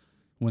Jetpack.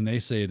 When they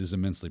say it is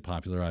immensely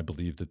popular, I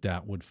believe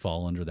that would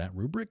fall under that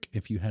rubric.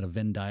 If you had a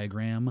Venn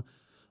diagram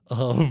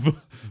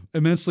of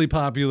immensely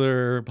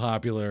popular,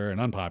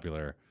 and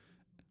unpopular,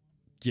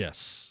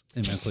 yes,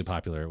 immensely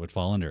popular, it would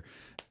fall under.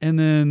 And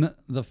then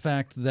the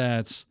fact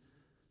that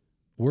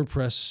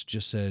WordPress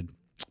just said,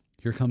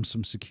 here comes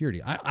some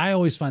security. I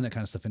always find that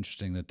kind of stuff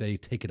interesting, that they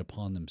take it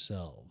upon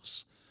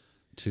themselves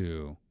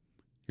to,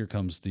 here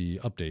comes the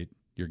update.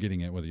 You're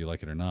getting it whether you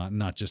like it or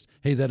not just,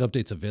 hey, that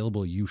update's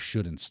available, you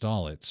should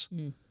install it.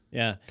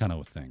 Yeah. Kind of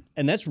a thing.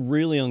 And that's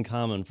really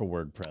uncommon for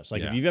WordPress.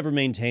 Like if you've ever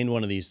maintained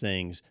one of these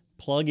things,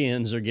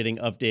 plugins are getting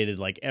updated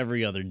like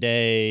every other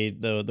day.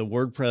 The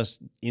WordPress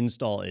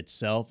install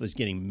itself is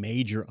getting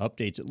major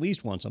updates at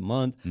least once a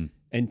month.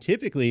 And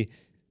typically,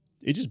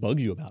 it just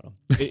bugs you about them.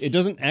 It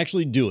doesn't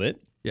actually do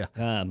it. Yeah.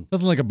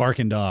 Nothing like a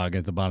barking dog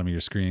at the bottom of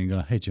your screen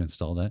going, hey, did you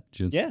install that?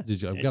 Did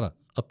you, I've got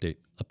to update.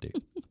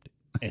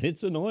 And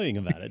it's annoying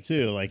about it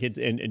too. Like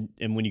and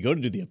when you go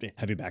to do the update,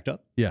 have you backed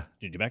up? Yeah.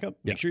 Did you back up?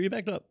 Make sure you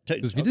backed up.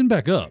 Because if you didn't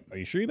back up, Are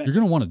you sure you backed you're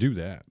going to want to do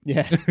that.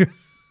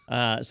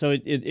 Yeah. So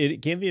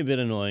it can be a bit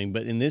annoying,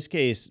 but in this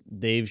case,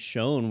 they've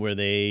shown where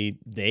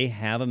they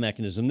have a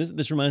mechanism.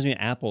 This reminds me of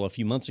Apple a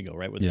few months ago,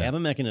 right? Where they have a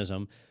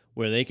mechanism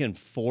where they can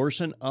force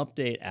an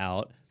update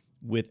out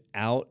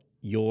without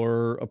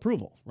your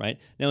approval, right?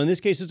 Now, in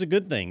this case, it's a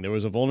good thing. There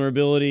was a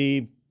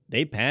vulnerability.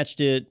 They patched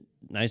it.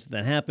 Nice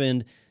that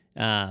happened.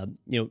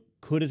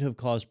 Could it have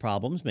caused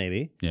problems?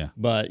 Maybe. Yeah.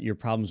 But your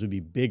problems would be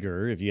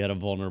bigger if you had a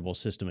vulnerable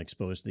system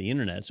exposed to the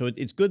internet. So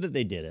it's good that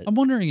they did it. I'm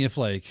wondering if,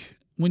 like,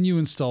 when you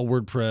install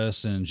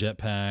WordPress and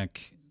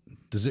Jetpack,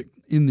 does it,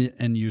 in the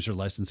end user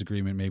license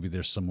agreement, maybe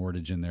there's some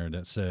wordage in there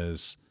that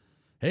says,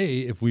 hey,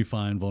 if we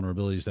find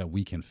vulnerabilities that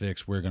we can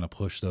fix, we're going to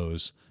push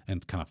those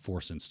and kind of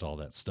force install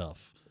that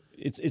stuff.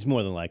 It's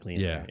more than likely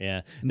in there.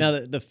 Yeah. Now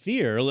the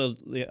fear,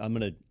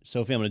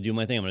 Sophie, I'm gonna do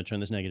my thing. I'm gonna turn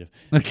this negative.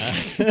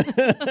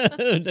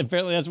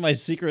 Apparently that's my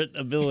secret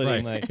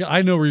ability. Right. Yeah,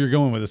 I know where you're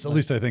going with this. At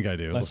least I think I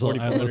do. Let's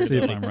see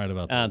if I'm right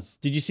about this.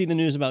 Did you see the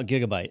news about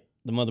Gigabyte,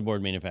 the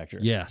motherboard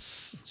manufacturer?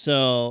 Yes.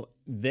 So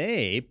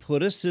they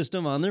put a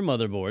system on their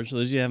motherboard, for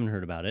those of you who haven't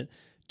heard about it,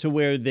 to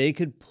where they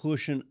could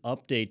push an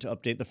update to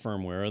update the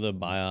firmware, the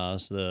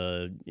BIOS,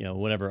 the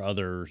whatever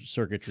other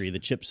circuitry, the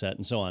chipset,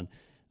 and so on.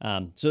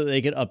 So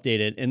they could update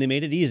it, and they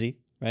made it easy,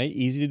 right?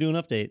 Easy to do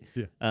an update,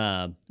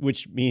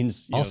 which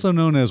means also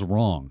known as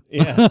wrong.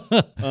 Yeah,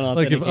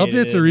 like if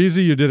updates are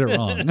easy, you did it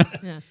wrong.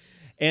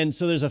 And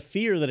so there's a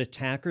fear that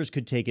attackers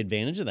could take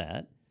advantage of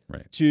that,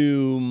 right,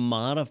 to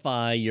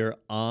modify your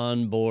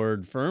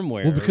onboard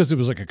firmware. Well, because it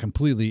was like a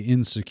completely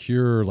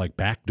insecure like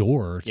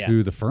backdoor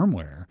to the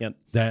firmware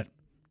that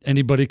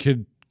anybody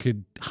could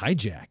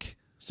hijack.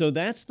 So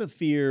that's the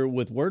fear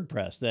with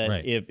WordPress,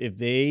 that if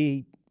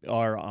they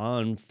are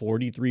on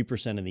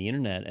 43% of the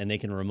internet and they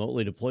can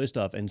remotely deploy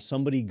stuff and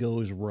somebody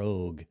goes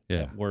rogue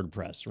at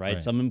WordPress,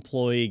 right? Some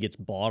employee gets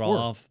bought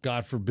off.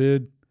 God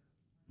forbid,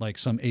 like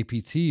some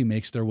APT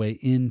makes their way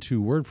into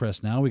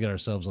WordPress. Now we got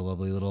ourselves a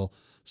lovely little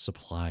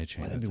supply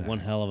chain. That'd be one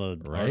hell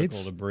of a article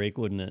to break,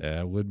 wouldn't it? Yeah,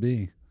 it would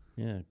be.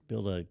 Yeah,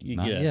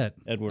 Not yet.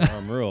 Edward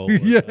R.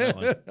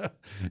 Murrow.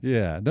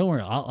 Yeah. Don't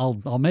worry,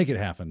 I'll make it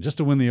happen just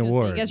to win the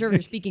award. You guys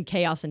are speaking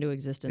chaos into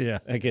existence. Yeah,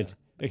 I could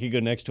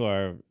go next to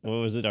our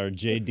our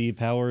J.D.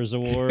 Powers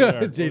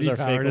Award. J.D.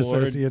 Powers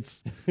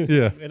Associates.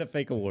 Yeah, we had a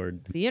fake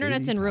award. The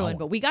internet's in ruin,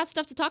 but we got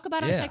stuff to talk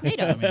about on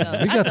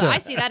TechNado. So I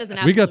see that as an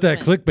absolute we got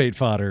that win. clickbait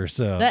fodder,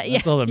 so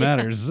that's all that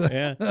matters.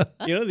 Yeah,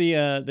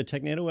 the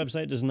TechNado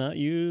website does not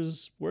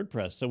use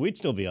WordPress, so we'd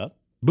still be up.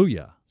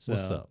 Booyah! So,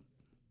 what's up?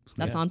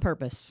 That's on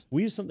purpose.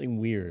 We use something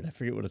weird. I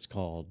forget what it's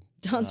called.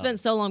 Don't spend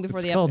so long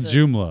before the called episode.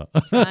 Joomla.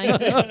 Trying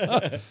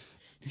to-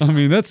 I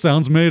mean, that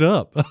sounds made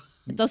up.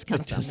 It does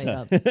kind of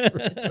sound made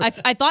up.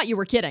 I thought you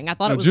were kidding. I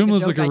thought it was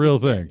Joomla's like like a real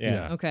thing.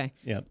 Yeah. Okay.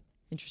 Yep.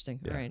 Interesting.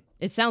 All right.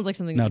 It sounds like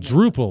something. Now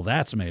Drupal,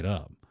 that's made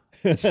up.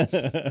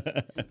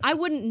 I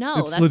wouldn't know.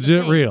 It's That's legit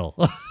the thing. real.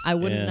 I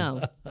wouldn't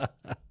know.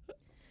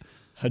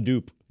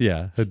 Hadoop.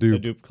 Yeah,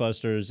 Hadoop. Hadoop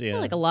clusters. Yeah.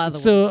 Like a lot of the.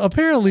 So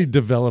apparently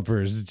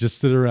developers just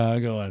sit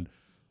around going,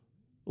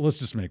 let's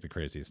just make the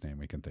craziest name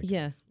we can think of.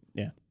 Yeah.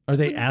 Yeah. Are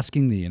they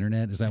asking the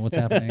internet? Is that what's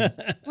happening?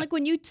 Like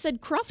when you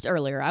said cruft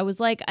earlier, I was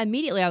like, I had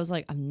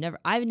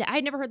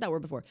never heard that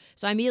word before.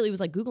 So I immediately was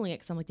like Googling it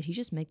because I'm like, did he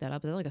just make that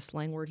up? Is that like a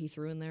slang word he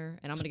threw in there?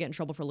 And I'm going to get in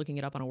trouble for looking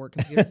it up on a work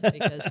computer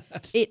because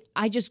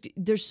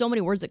there's so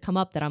many words that come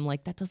up that I'm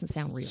like, that doesn't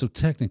sound real. So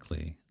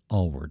technically,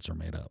 all words are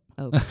made up.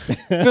 Oh,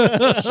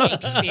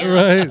 Shakespeare.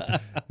 Right?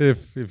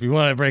 If you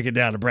want to break it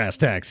down to brass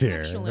tacks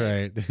here, Actually,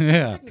 right?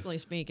 Yeah. Technically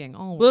speaking,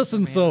 oh.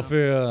 Listen,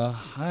 Sophia,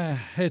 I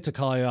hate to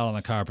call you out on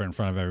the carpet in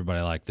front of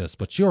everybody like this,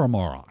 but you're a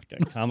moron.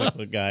 Got comic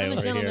book guy I'm a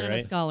over gentleman here, and a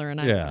right? scholar, and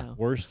I Yeah. don't know.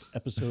 Worst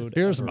episode.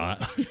 Here's ever. my.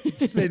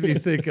 Just made me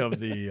think of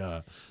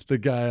the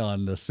guy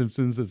on The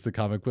Simpsons. That's the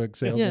comic book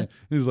salesman. Yeah.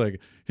 He's like,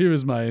 "Here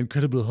is my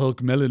Incredible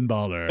Hulk melon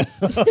baller,"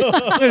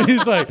 and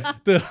he's like,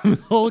 the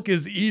Hulk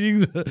is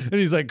eating, and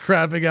he's like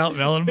crapping out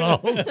melon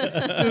balls.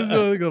 It's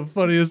like the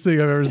funniest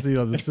thing I've ever seen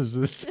on The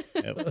Simpsons.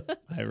 Yep.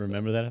 I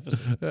remember that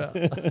episode.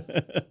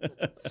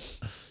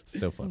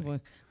 So Oh, funny. boy.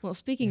 Well,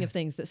 speaking of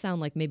things that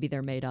sound like maybe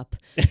they're made up,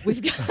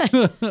 we've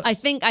got. I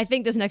think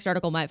this next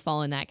article might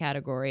fall in that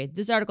category.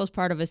 This article is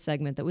part of a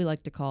segment that we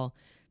like to call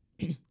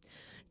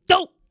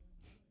 "Dope."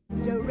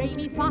 Do, re,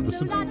 mi, fa,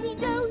 sol, la, ti,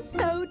 do,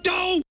 so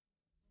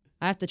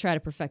I have to try to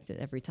perfect it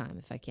every time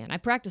if I can. I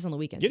practice on the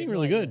weekends. Getting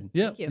really good.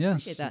 Yep. Thank you.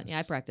 Yes. Appreciate that. Yeah,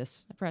 I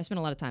practice. I spend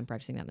a lot of time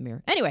practicing that in the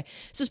mirror. Anyway,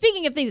 so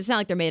speaking of things that sound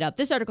like they're made up,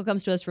 this article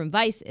comes to us from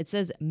Vice. It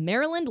says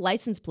Maryland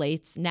license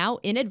plates now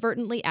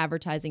inadvertently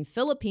advertising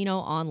Filipino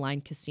online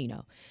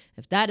casino.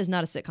 If that is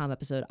not a sitcom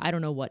episode, I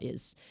don't know what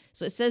is.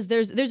 So it says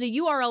there's a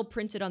URL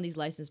printed on these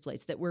license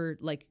plates that were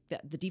like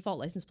the default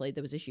license plate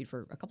that was issued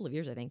for a couple of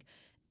years, I think.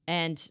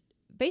 And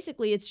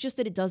basically, it's just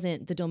that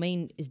the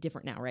domain is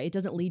different now, right? It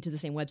doesn't lead to the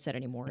same website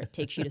anymore. It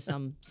takes you to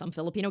some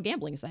Filipino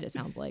gambling site, it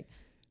sounds like.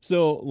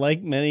 So,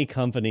 like many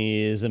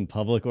companies and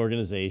public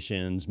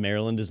organizations,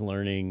 Maryland is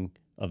learning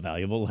a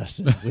valuable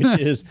lesson, which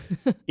is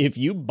if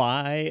you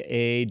buy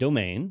a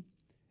domain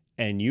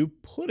and you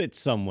put it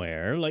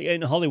somewhere, like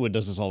in Hollywood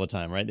does this all the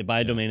time, right? They buy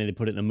a domain and they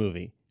put it in a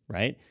movie,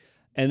 right?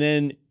 And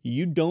then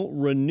you don't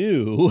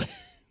renew.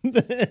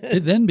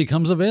 It then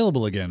becomes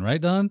available again, right,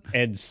 Don?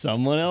 And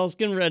someone else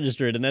can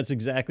register it. And that's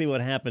exactly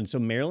what happened. So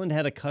Maryland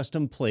had a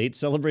custom plate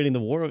celebrating the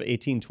War of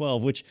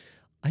 1812, which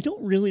I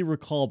don't really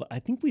recall, but I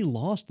think we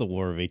lost the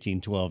War of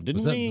 1812, didn't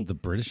Was that we? the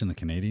British and the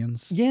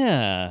Canadians?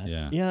 Yeah.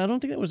 Yeah. Yeah, I don't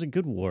think that was a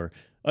good war.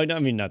 Oh, no, I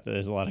mean, not that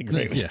there's a lot of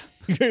great, Yeah.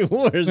 great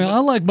wars. Man, but I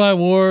like my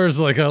wars.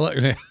 Like I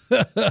like.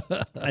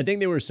 I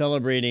think they were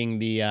celebrating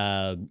the,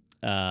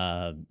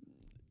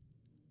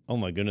 oh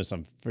my goodness,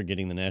 I'm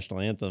forgetting the national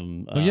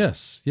anthem. Oh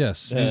yes.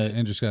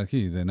 Andrew Scott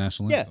Key, the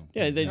national Yeah, anthem.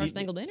 yeah. Star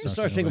Spangled Banner? The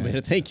Star Spangled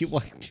Banner. Thank you.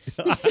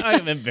 I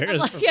am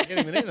embarrassed for like-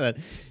 forgetting the name of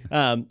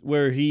that.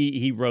 Where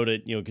he wrote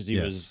it, because he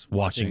Yes, was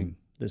watching. watching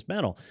this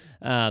battle.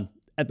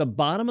 At the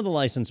bottom of the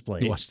license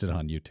plate, He watched it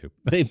on YouTube.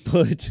 they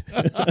put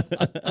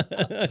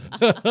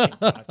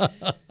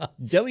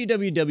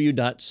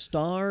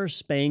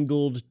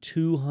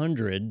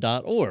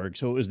www.starspangled200.org.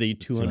 So it was the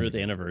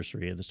 200th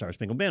anniversary of the Star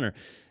Spangled Banner.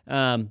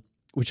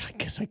 Which I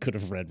guess I could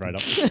have read right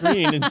off the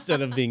screen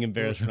instead of being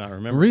embarrassed for not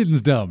remembering.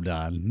 Reading's dumb,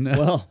 Don.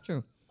 Well,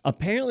 True.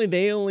 apparently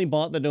they only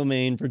bought the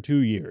domain for 2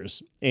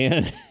 years.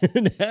 And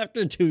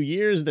after 2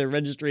 years, their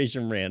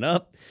registration ran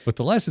up. But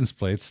the license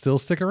plates still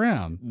stick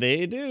around.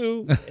 They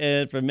do.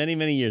 And for many,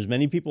 many years.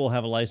 Many people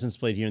have a license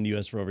plate here in the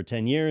U.S. for over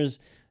 10 years.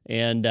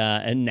 And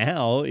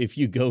now, if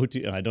you go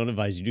to, and I don't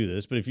advise you do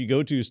this, but if you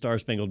go to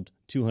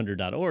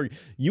starspangled200.org,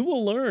 you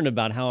will learn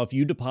about how if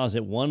you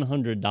deposit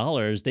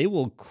 $100, they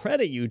will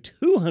credit you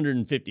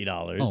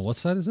 $250. Oh, what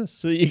side is this?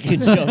 So that you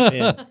can jump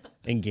in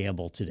and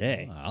gamble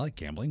today. I like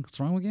gambling. What's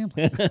wrong with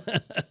gambling?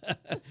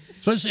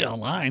 Especially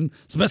online.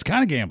 It's the best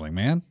kind of gambling,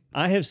 man.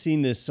 I have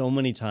seen this so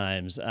many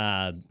times,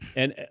 and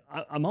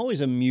I'm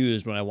always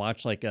amused when I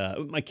watch, like,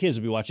 my kids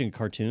will be watching a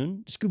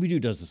cartoon.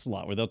 Scooby-Doo does this a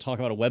lot, where they'll talk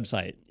about a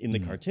website in the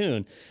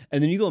cartoon,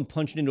 and then you go and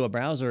punch it into a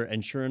browser,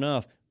 and sure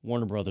enough,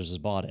 Warner Brothers has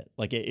bought it.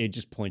 Like, it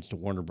just points to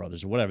Warner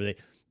Brothers or whatever.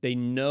 They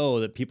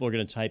know that people are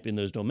going to type in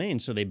those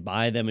domains, so they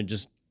buy them and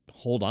just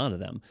hold on to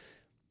them.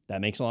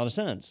 That makes a lot of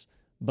sense.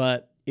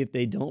 But if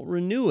they don't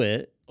renew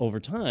it over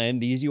time,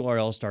 these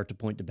URLs start to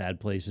point to bad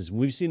places.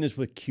 We've seen this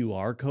with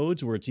QR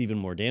codes where it's even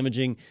more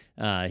damaging.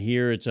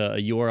 Here, it's a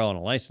URL on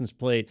a license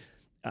plate.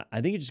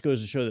 I think it just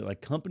goes to show that, like,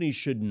 companies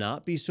should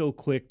not be so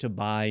quick to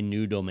buy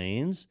new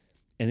domains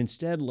and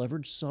instead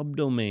leverage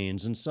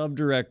subdomains and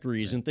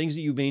subdirectories and things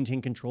that you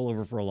maintain control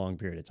over for a long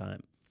period of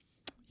time.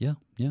 Yeah.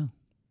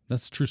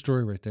 That's a true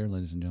story right there,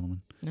 ladies and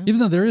gentlemen. No. Even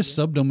though there is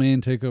subdomain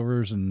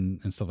takeovers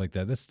and stuff like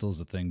that, that still is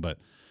a thing, but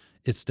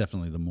it's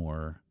definitely the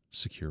more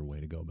secure way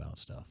to go about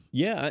stuff.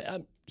 Yeah,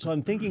 so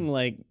I'm thinking,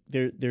 like,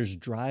 there's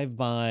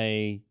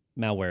drive-by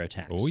malware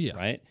attacks. Oh, yeah.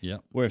 Right? Yeah.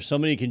 Where if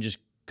somebody can just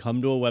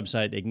come to a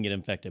website, they can get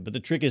infected. But the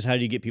trick is, how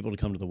do you get people to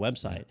come to the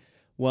website?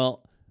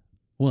 Well,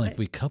 if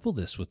we couple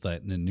this with the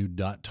new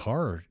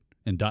 .tar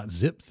and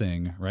 .zip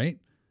thing, right?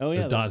 Oh,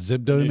 yeah. The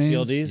 .zip the new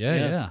domains.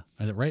 TLDs,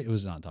 Yeah. Right, it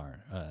was not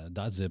 .tar.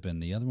 .zip,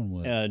 and the other one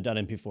was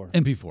 .mp4.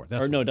 MP4.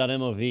 That's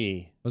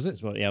 .mov. Was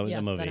it? Well, yeah, it was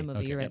MOV. .mov,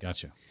 Okay, you're right.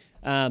 gotcha.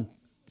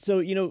 So,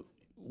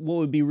 what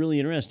would be really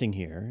interesting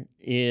here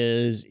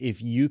is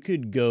if you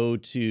could go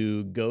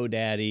to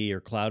GoDaddy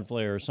or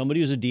Cloudflare or somebody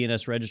who's a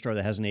DNS registrar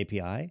that has an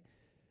API,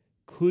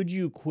 could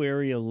you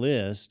query a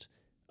list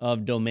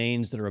of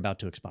domains that are about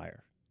to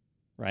expire?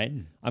 Right?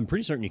 I'm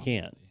pretty certain you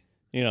can.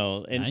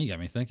 Now And you got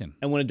me thinking.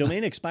 and when a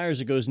domain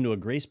expires, it goes into a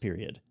grace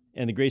period.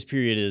 And the grace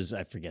period is,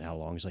 I forget how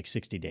long, it's like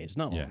 60 days,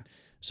 not long. Yeah.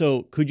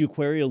 So could you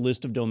query a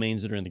list of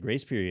domains that are in the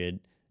grace period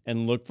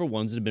and look for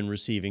ones that have been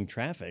receiving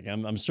traffic?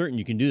 I'm certain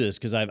you can do this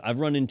because I've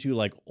run into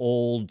like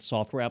old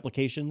software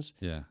applications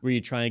Yeah. where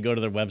you try and go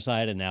to their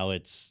website and now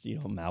it's,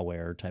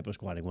 malware, typo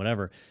squatting,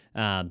 whatever.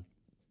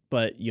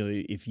 But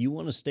if you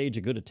want to stage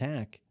a good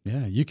attack,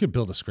 Yeah, you could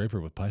build a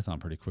scraper with Python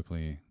pretty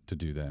quickly to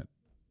do that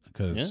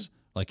because,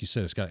 like you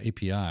said, it's got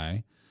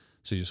API.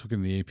 So you just hook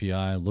into the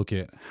API, look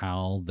at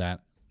how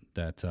that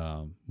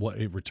what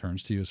it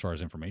returns to you as far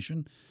as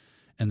information,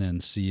 and then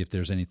see if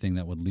there's anything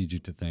that would lead you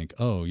to think,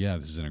 oh yeah,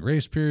 this is in a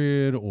grace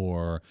period,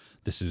 or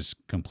this is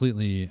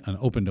completely an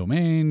open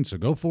domain, so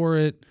go for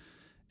it.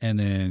 And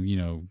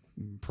then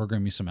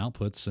program me some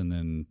outputs, and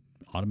then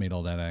automate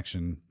all that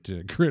action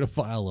to create a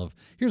file of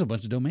here's a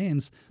bunch of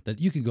domains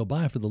that you can go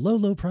buy for the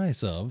low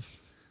price of.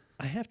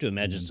 I have to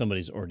imagine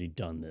somebody's already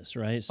done this,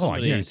 right? I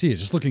guarantee it.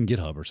 Just look in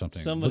GitHub or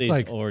something.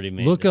 Somebody's already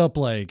made Look this. up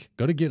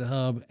go to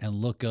GitHub and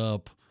look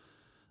up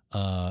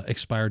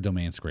expired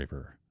domain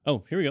scraper.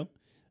 Oh, here we go.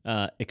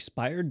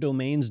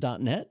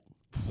 Expireddomains.net.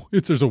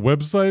 There's a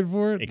website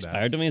for it?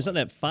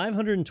 Expireddomains.net.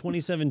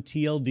 527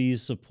 TLDs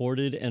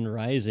supported and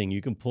rising.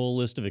 You can pull a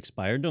list of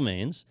expired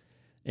domains.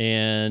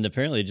 And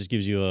apparently it just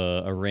gives you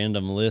a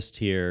random list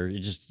here. It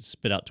just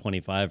spit out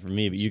 25 for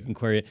me, but you can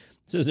query it.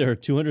 It says there are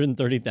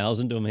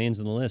 230,000 domains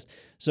in the list.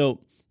 So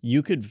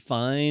you could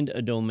find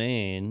a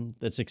domain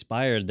that's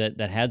expired that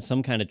had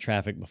some kind of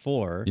traffic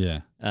before.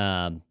 Yeah.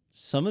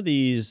 Some of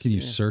these... Can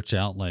you search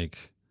out like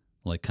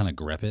kind of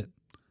grep it?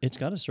 It's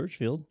got a search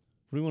field.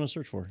 What do you want to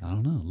search for? I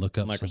don't know. Look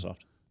up Microsoft.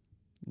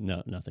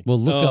 No, nothing. Well,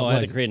 look up I had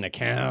to like- create an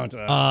account.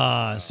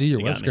 see, your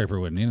you web got me. scraper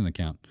wouldn't need an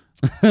account.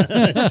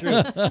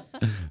 True.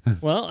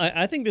 Well,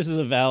 I think this is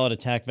a valid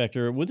attack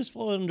vector. Would this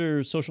fall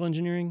under social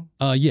engineering?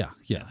 Yeah,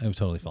 it would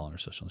totally fall under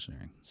social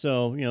engineering.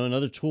 So,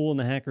 another tool in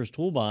the hacker's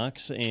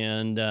toolbox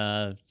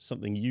and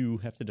something you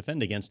have to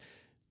defend against.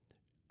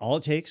 All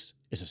it takes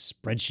is a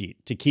spreadsheet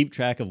to keep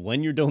track of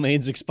when your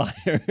domains expire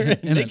and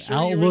And make an sure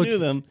you Outlook renew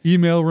them.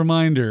 email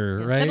reminder,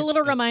 right? Set a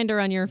little reminder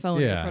on your phone,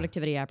 Yeah. your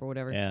productivity app or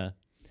whatever. Yeah.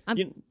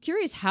 I'm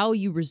curious how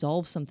you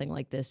resolve something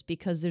like this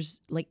because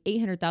there's like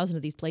 800,000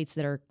 of these plates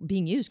that are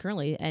being used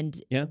currently, and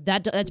Yeah.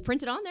 that's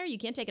printed on there. You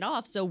can't take it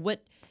off. So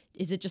what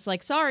is it? Just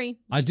like sorry?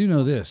 I do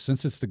know this.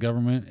 Since it's the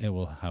government, it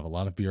will have a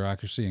lot of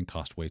bureaucracy and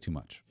cost way too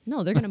much.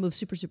 No, they're going to move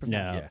super fast.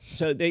 No.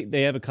 So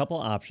they have a couple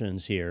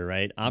options here,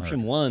 right?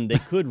 Option one, they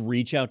could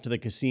reach out to the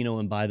casino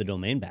and buy the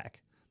domain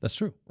back, That's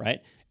true.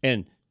 right?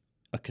 And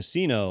a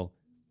casino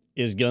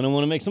is going to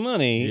want to make some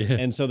money. Yeah.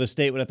 And so the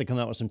state would have to come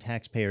out with some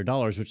taxpayer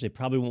dollars, which they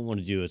probably won't want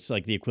to do. It's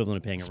like the equivalent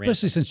of paying a ransom.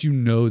 Especially since you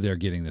know they're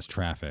getting this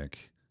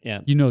traffic.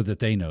 Yeah. You know that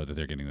they know that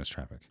they're getting this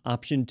traffic.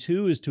 Option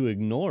two is to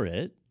ignore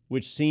it,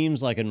 which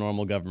seems like a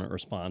normal government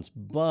response,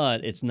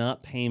 but it's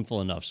not painful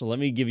enough. So let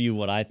me give you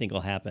what I think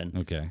will happen.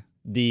 Okay.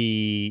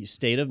 The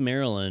state of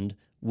Maryland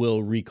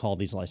will recall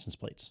these license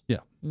plates. Yeah.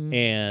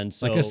 And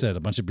so, Like I said, a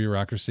bunch of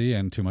bureaucracy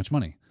and too much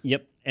money.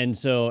 Yep. And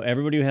so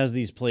everybody who has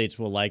these plates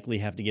will likely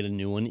have to get a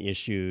new one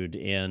issued,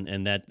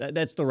 and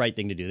that's the right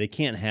thing to do. They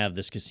can't have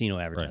this casino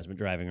advertisement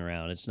driving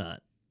around. It's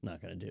not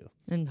going to do.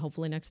 And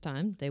hopefully next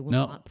time they will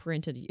No. not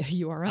print a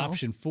URL.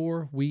 Option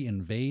 4, we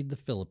invade the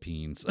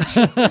Philippines.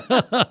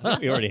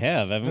 We already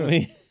have, haven't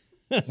we?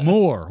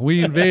 More.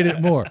 We invade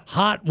it more.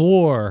 Hot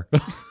war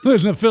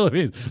in the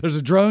Philippines. There's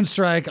a drone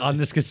strike on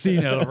this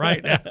casino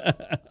right now.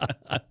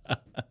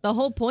 The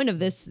whole point of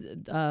this,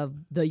 the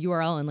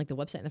URL and like the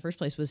website in the first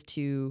place was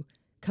to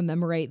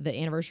commemorate the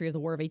anniversary of the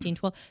War of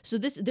 1812. So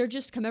they're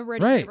just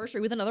commemorating the Right.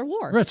 anniversary with another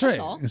war. That's right.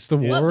 all. It's the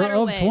What war better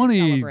of way to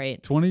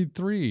celebrate?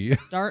 2023.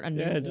 Start a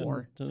new Yeah, it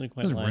war. doesn't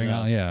quite Doesn't line ring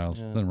up. out. Yeah,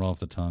 doesn't roll off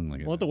the tongue.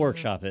 Like We'll have to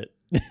workshop it.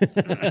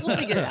 We'll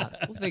figure it out.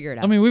 We'll figure it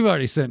out. I mean, we've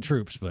already sent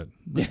troops, but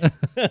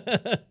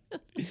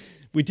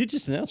We did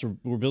just announce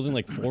we're building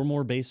like 4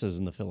 more bases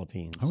in the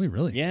Philippines. Are we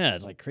really? Yeah,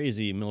 it's like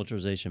crazy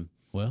militarization.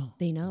 well,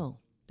 they know.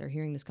 They're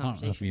hearing this I don't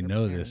conversation. know if you They're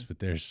know preparing. this, but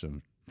there's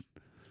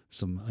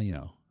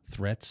some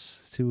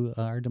threats to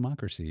our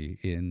democracy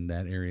in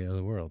that area of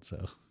the world.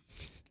 So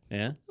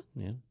Yeah,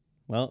 yeah.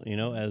 Well,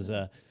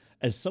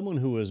 as someone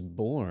who was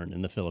born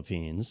in the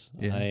Philippines,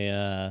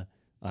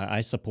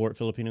 I support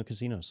Filipino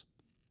casinos.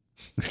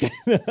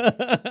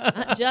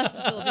 Not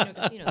just Filipino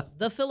casinos.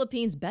 The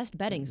Philippines' best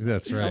betting site.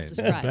 that's right.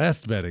 Self-described.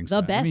 Best betting. The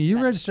site. best I mean, you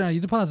betting register, you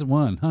deposit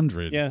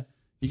 100. Yeah.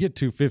 You get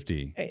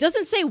 250.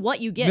 Doesn't say what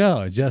you get.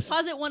 No, just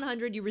Deposit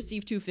 100, you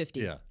receive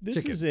 250. This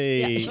chickens.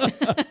 is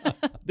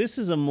this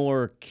is a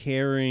more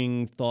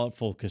caring,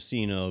 thoughtful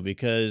casino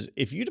because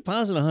if you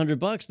deposit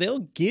 $100, they'll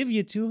give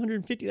you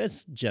 250.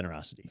 That's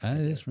generosity. That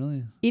is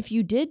really. If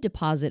you did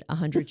deposit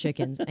 100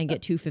 chickens and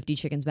get 250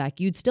 chickens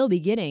back, you'd still be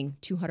getting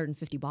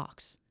 250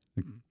 bucks.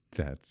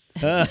 That's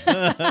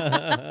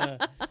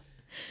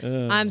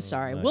I'm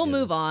sorry. my We'll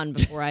goodness. move on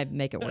before I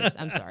make it worse.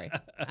 I'm sorry.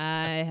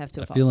 I have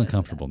to I apologize. feel for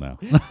uncomfortable now.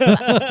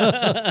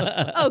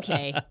 that.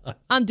 Okay.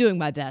 I'm doing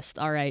my best.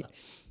 All right.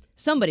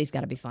 Somebody's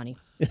got to be funny.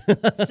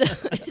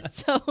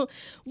 So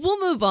we'll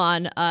move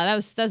on. That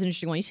was an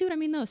interesting one. You see what I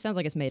mean, though? It sounds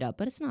like it's made up,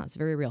 but it's not. It's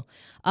very real.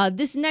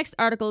 This next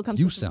article comes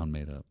You from sound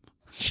made up.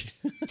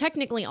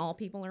 technically all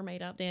people are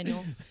made up,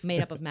 Daniel.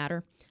 Made up of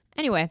matter.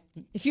 Anyway,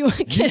 if you You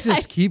can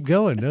just keep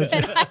going. Don't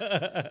you?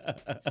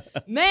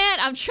 Man,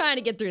 I'm trying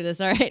to get through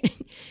this, all right?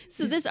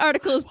 So this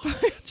article is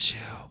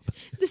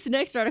this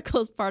next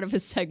article is part of a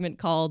segment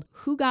called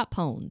Who Got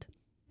Pwned?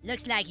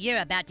 Looks like you're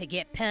about to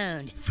get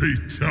pwned.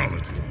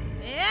 Fatality.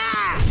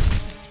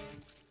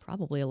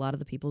 Probably a lot of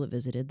the people that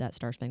visited that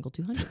Star Spangled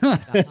 200 got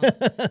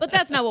pwned. But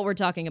that's not what we're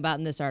talking about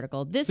in this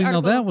article. This See, now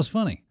article that was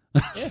funny.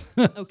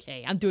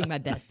 Okay, I'm doing my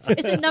best.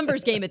 It's a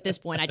numbers game at this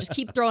point. I just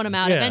keep throwing them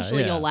out. Yeah,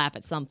 Eventually yeah. you'll laugh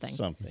at something.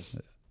 Something.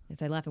 If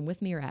they're laughing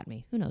with me or at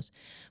me, who knows?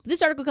 But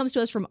this article comes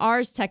to us from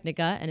Ars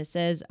Technica, and it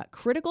says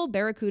critical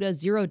Barracuda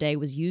 0 day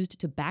was used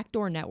to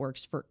backdoor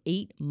networks for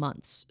 8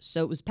 months.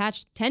 So it was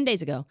patched 10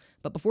 days ago,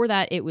 but before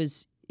that, it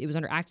was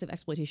under active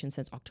exploitation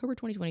since October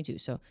 2022.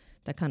 So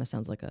that kind of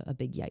sounds like a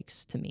big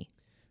yikes to me.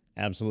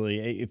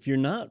 Absolutely. If you're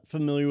not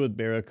familiar with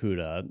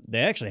Barracuda,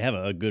 they actually have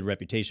a good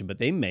reputation, but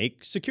they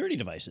make security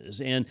devices,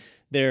 and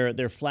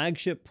their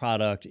flagship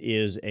product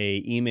is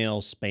a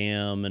email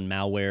spam and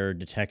malware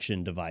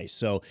detection device.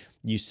 So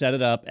you set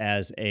it up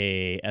as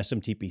a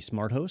SMTP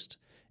smart host,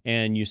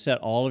 and you set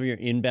all of your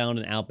inbound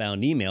and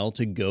outbound email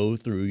to go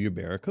through your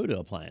Barracuda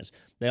appliance.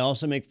 They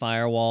also make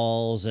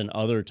firewalls and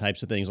other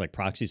types of things like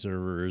proxy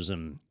servers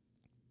and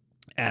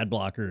ad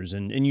blockers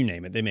and you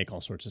name it. They make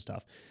all sorts of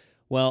stuff.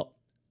 Well,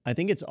 I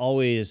think it's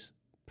always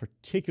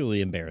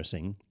particularly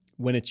embarrassing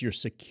when it's your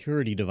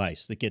security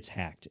device that gets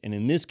hacked. And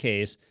in this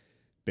case,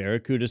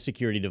 Barracuda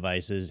security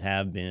devices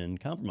have been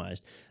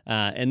compromised.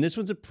 And this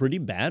one's a pretty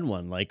bad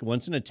one. Like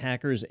once an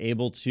attacker is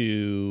able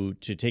to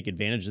take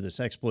advantage of this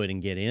exploit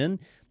and get in,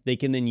 they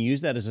can then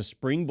use that as a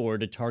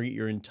springboard to target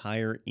your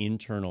entire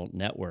internal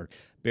network.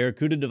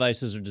 Barracuda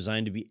devices are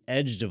designed to be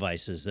edge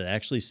devices that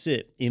actually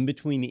sit in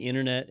between the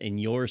internet and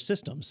your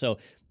system. So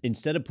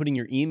instead of putting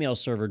your email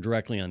server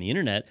directly on the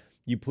internet,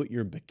 you put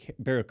your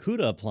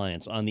Barracuda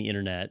appliance on the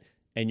internet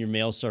and your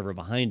mail server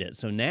behind it.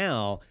 So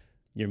now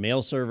your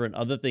mail server and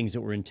other things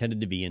that were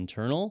intended to be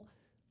internal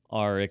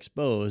are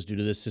exposed due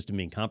to this system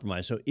being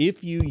compromised. So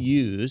if you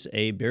use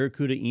a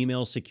Barracuda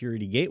email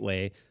security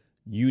gateway,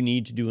 you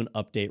need to do an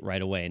update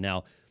right away.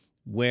 Now,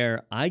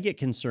 where I get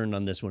concerned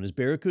on this one is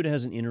Barracuda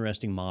has an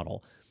interesting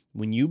model.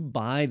 When you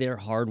buy their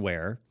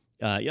hardware,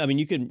 I mean,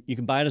 you can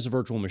buy it as a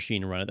virtual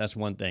machine and run it. That's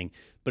one thing.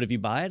 But if you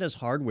buy it as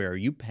hardware,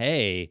 you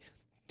pay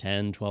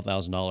 $10,000,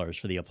 $12,000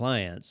 for the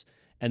appliance,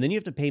 and then you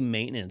have to pay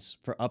maintenance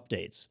for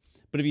updates.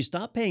 But if you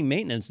stop paying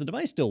maintenance, the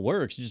device still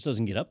works. It just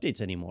doesn't get updates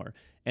anymore.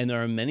 And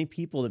there are many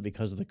people that,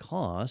 because of the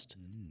cost,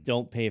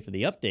 don't pay for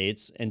the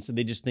updates, and so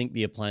they just think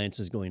the appliance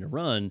is going to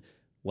run.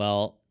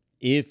 Well,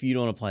 if you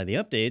don't apply the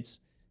updates,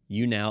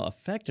 you now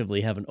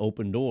effectively have an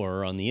open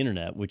door on the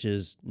internet, which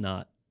is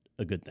not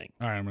a good thing.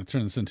 All right, I'm going to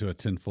turn this into a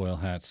tinfoil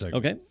hat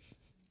segment. Okay.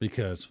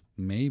 Because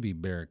maybe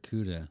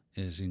Barracuda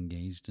is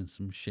engaged in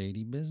some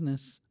shady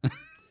business.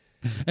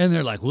 And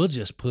they're like, we'll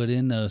just put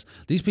in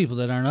these people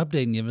that aren't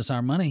updating, give us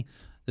our money.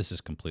 This is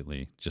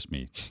completely just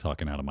me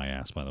talking out of my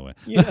ass, by the way.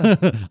 Yeah.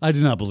 I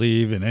do not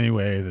believe in any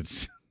way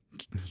there's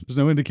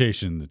no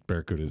indication that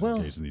Barracuda is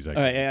engaged in these All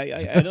right,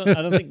 activities.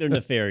 I don't think they're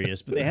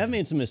nefarious, but they have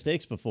made some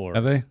mistakes before.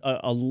 Have they?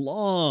 A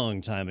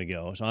long time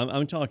ago. So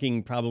I'm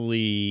talking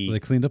probably So they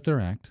cleaned up their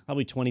act.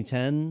 probably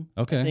 2010.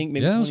 Okay. I think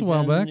maybe Yeah, it was a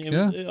while 2010.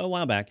 back, It was a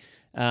while back.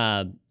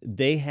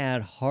 They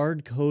had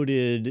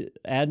hard-coded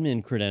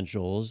admin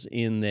credentials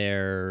in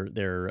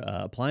their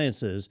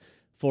appliances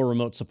for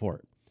remote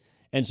support.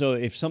 And so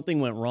if something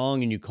went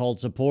wrong and you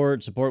called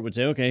support would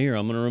say, okay, here,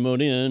 I'm going to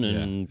remote in and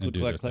and do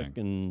their click,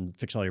 thing. and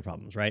fix all your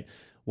problems, right?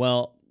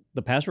 Well,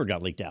 the password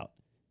got leaked out.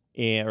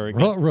 Or it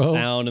got Ruh-roh.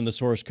 found in the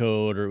source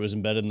code, or it was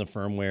embedded in the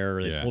firmware,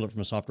 or they Yeah. pulled it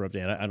from a software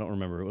update. I don't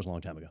remember. It was a long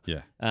time ago.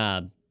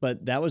 Yeah.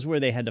 But that was where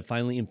they had to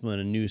finally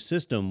implement a new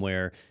system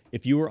where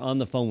if you were on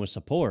the phone with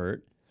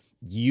support,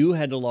 you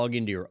had to log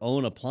into your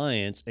own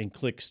appliance and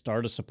click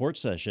start a support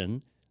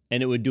session,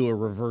 and it would do a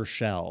reverse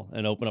shell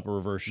and open up a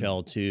reverse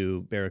shell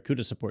to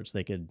Barracuda support so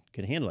they could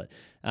handle it.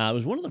 It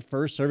was one of the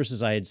first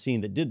services I had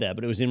seen that did that,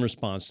 but it was in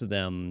response to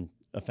them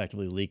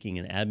effectively leaking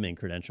an admin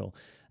credential.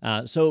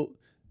 So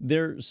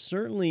they're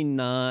certainly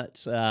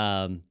not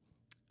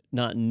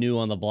new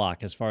on the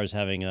block as far as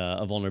having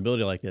a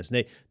vulnerability like this.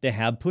 They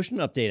have pushed an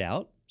update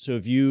out. So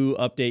if you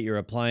update your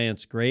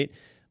appliance, great.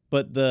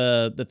 But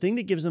the thing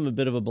that gives them a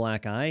bit of a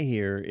black eye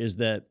here is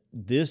that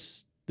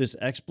this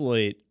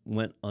exploit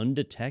went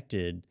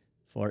undetected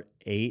for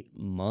 8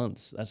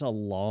 months. That's a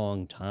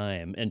long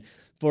time. And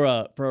for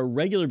a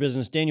regular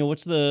business, Daniel,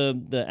 what's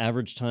the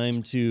average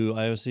time to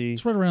IOC?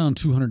 It's right around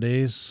 200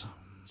 days.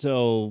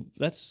 So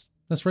that's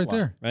That's right a lot,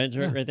 there. right? It's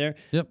Yeah. right there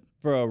Yep.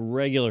 for a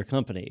regular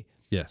company.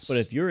 Yes. But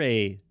if you're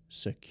a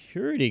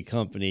security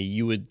company,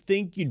 you would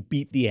think you'd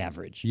beat the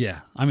average. Yeah,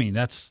 I mean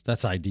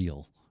that's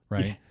ideal,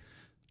 right?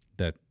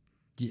 That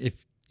if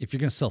you're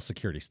going to sell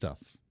security stuff,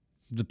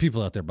 the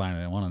people out there buying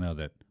it want to know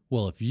that.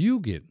 Well, if you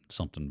get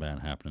something bad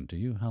happening to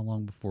you, how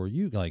long before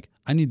you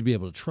I need to be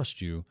able to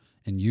trust you,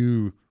 and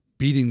you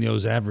beating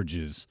those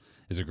averages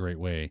is a great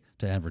way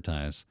to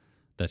advertise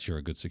that you're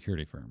a good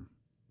security firm.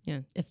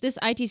 Yeah. If this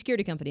IT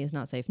security company is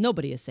not safe,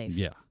 nobody is safe.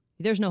 Yeah.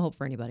 There's no hope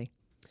for anybody.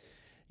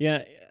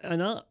 Yeah,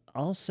 and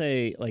I'll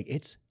say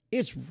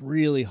it's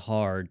really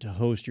hard to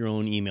host your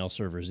own email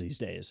servers these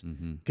days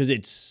because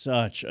it's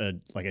such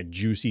a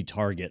juicy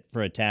target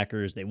for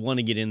attackers. They want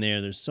to get in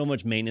there. There's so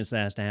much maintenance that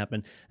has to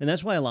happen, and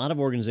that's why a lot of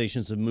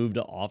organizations have moved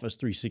to Office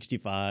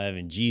 365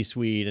 and G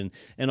Suite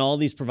and all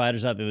these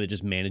providers out there that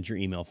just manage your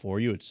email for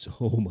you. It's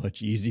so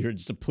much easier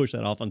just to push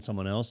that off on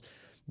someone else.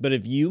 But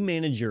if you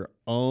manage your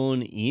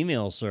own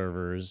email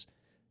servers,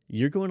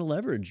 you're going to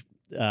leverage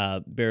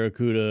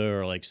Barracuda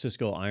or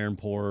Cisco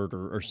Ironport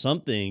or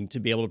something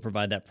to be able to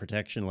provide that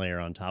protection layer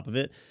on top of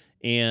it.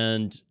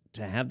 And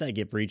to have that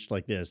get breached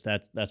like this,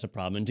 that's a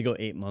problem. And to go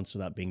 8 months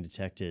without being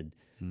detected,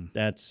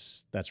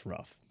 that's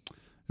rough.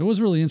 It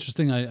was really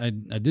interesting. I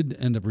did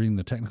end up reading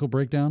the technical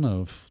breakdown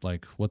of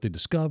what they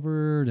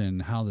discovered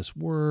and how this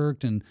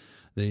worked, and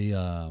they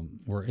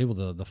were able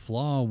to. The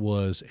flaw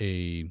was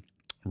a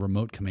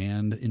remote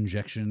command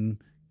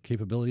injection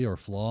capability or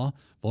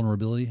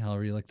vulnerability,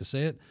 however you like to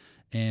say it.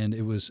 And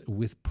it was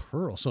with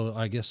Perl. So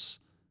I guess,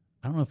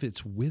 I don't know if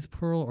it's with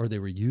Perl or they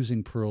were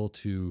using Perl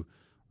to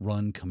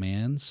run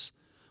commands,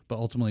 but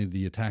ultimately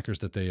the attackers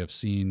that they have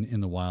seen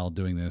in the wild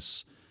doing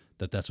this,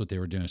 that's what they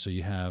were doing. So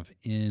you have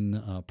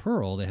in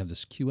Perl, they have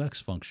this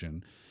QX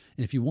function.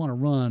 And if you want to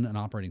run an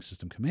operating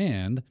system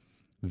command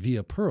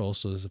via Perl,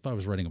 so as if I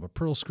was writing up a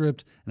Perl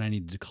script and I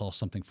needed to call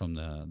something from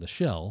the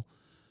shell,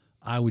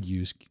 I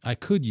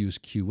could use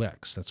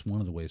QX. That's one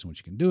of the ways in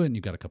which you can do it. And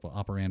you've got a couple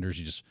of operanders.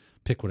 You just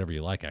pick whatever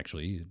you like,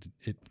 actually.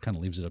 It kind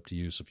of leaves it up to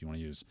you. So if you want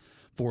to use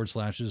forward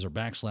slashes or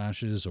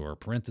backslashes or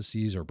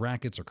parentheses or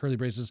brackets or curly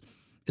braces,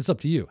 it's up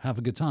to you. Have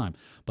a good time.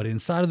 But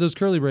inside of those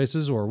curly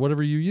braces or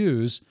whatever you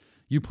use,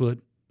 you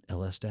put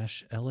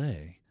ls-la.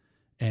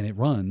 And it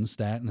runs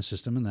that in the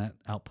system, and that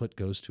output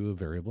goes to a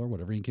variable or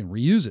whatever. You can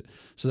reuse it.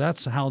 So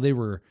that's how they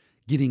were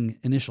getting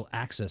initial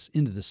access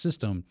into the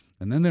system,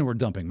 and then they were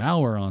dumping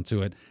malware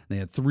onto it. They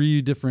had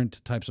 3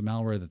 different types of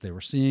malware that they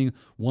were seeing.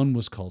 One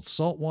was called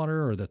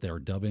Saltwater, or that they were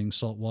dubbing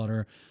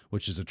Saltwater,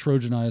 which is a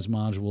Trojanized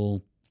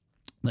module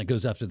that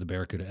goes after the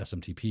Barracuda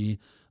SMTP,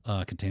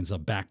 contains a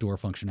backdoor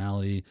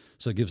functionality,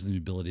 so it gives them the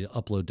ability to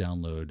upload,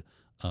 download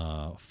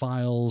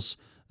files,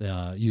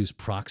 use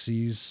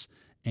proxies,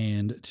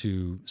 and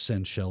to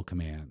send shell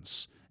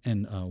commands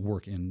and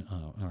work in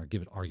or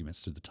give it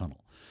arguments through the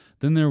tunnel.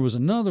 Then there was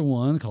another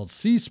one called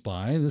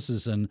C-Spy. This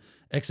is an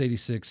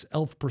x86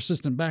 ELF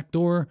persistent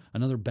backdoor,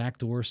 another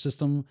backdoor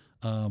system,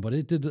 but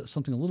it did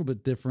something a little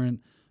bit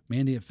different.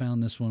 Mandy had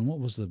found this one. What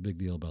was the big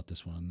deal about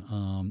this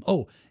one?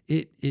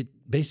 It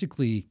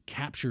basically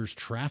captures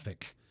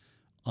traffic,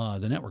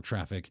 the network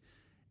traffic,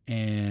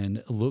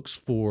 and looks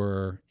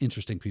for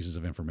interesting pieces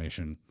of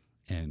information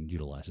and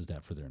utilizes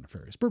that for their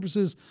nefarious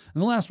purposes.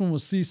 And the last one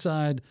was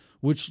Seaside,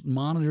 which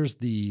monitors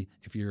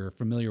if you're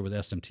familiar with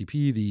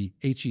SMTP, the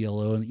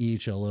HELO and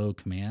EHLO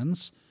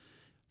commands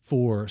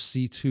for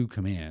C2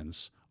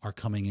 commands are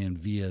coming in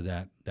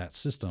via that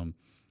system,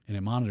 and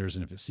it monitors,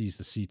 and if it sees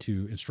the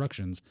C2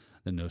 instructions,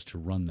 then knows to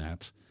run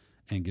that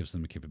and gives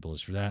them the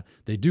capabilities for that.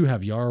 They do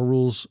have Yara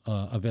rules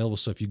available,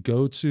 so if you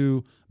go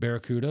to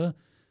Barracuda,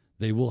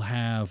 they will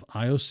have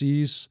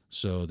IOCs,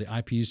 so the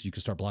IPs, you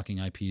can start blocking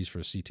IPs for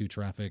C2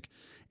 traffic,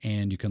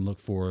 and you can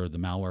look for the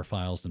malware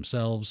files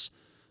themselves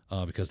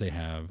because they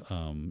have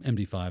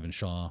MD5 and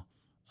SHA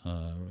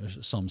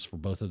sums for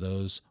both of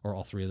those, or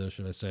all 3 of those,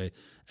 should I say,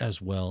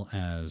 as well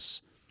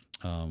as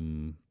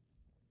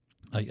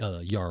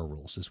Yara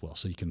rules as well.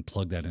 So you can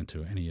plug that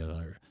into any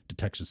other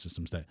detection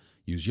systems that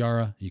use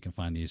Yara. You can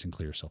find these and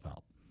clear yourself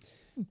out.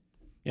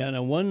 Yeah,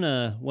 now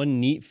one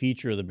neat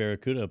feature of the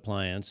Barracuda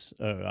appliance,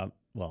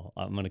 well,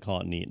 I'm going to call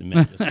it neat in a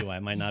minute to see why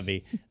it might not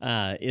be,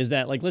 is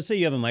that, let's say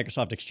you have a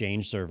Microsoft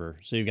Exchange server.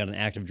 So you've got an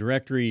Active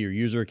Directory, your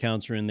user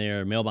accounts are in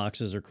there,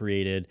 mailboxes are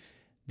created.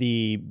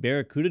 The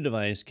Barracuda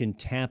device can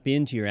tap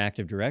into your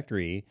Active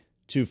Directory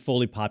to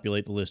fully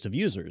populate the list of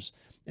users.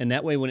 And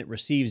that way, when it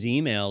receives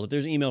email, if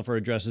there's email for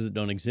addresses that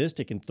don't exist,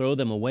 it can throw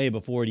them away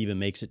before it even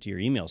makes it to your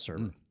email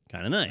server.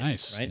 Kind of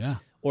nice, right? Yeah.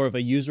 Or if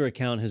a user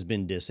account has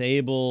been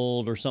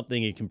disabled or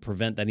something, it can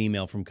prevent that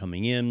email from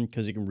coming in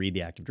because it can read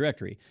the Active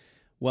Directory.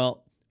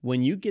 Well,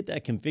 when you get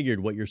that configured,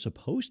 what you're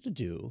supposed to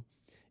do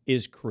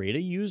is create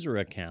a user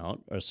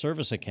account, a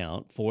service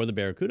account for the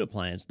Barracuda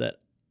appliance that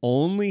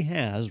only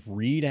has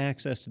read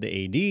access to the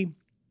AD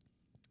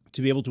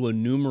to be able to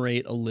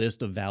enumerate a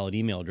list of valid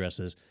email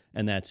addresses,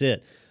 and that's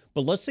it.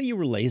 But let's say you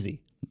were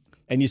lazy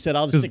and you said,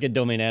 I'll just stick a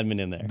domain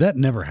admin in there. That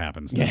never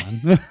happens,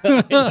 Don.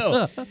 I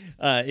know.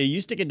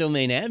 You stick a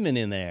domain admin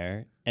in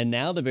there, and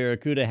now the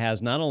Barracuda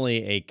has not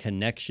only a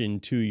connection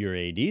to your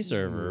AD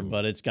server,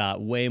 but it's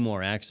got way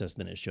more access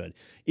than it should.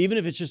 Even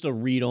if it's just a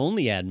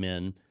read-only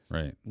admin,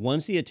 Right.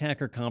 once the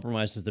attacker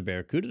compromises the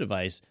Barracuda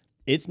device,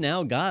 it's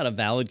now got a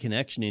valid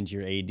connection into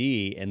your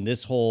AD, and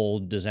this whole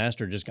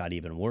disaster just got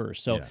even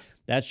worse. So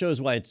that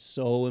shows why it's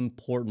so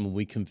important when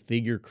we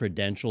configure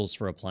credentials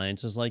for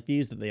appliances like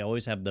these that they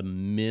always have the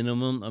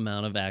minimum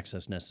amount of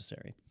access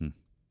necessary.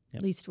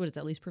 Least, what is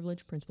that? Least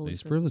privilege? Principal?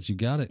 Least privilege, you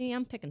got it. See,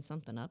 I'm picking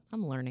something up.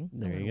 I'm learning.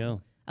 There you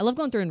go. I love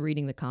going through and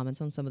reading the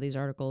comments on some of these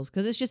articles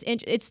because it's just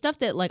it's stuff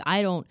that like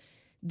I don't.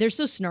 They're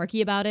so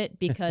snarky about it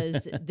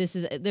because there's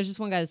this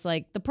one guy that's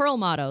like the Pearl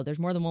motto. There's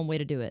more than one way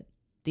to do it.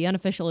 The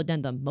unofficial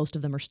addendum. Most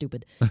of them are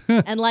stupid.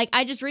 And like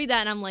I just read that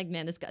and I'm like,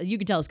 man, this guy. You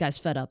can tell this guy's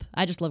fed up.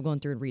 I just love going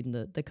through and reading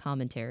the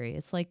commentary.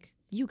 It's like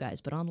you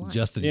guys, but online.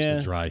 Justin used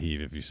to dry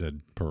heave if you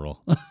said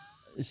Pearl.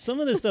 Some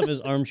of this stuff is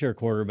armchair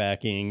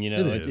quarterbacking. You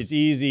know, it's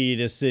easy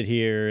to sit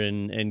here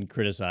and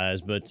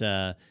criticize, but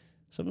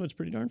some of it's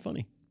pretty darn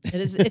funny. It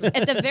is. It's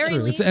at the very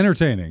True, least. it's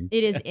entertaining.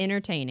 It is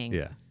entertaining.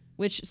 Yeah.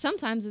 Which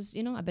sometimes is,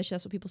 I bet you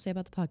that's what people say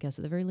about the podcast.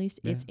 At the very least,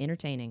 it's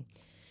entertaining.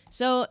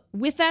 So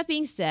with that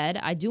being said,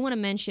 I do want to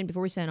mention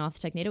before we sign off,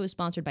 Technado is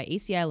sponsored by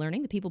ACI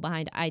Learning, the people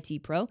behind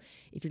IT Pro.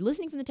 If you're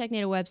listening from the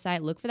Technado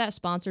website, look for that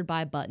sponsored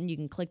by button. You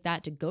can click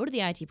that to go to the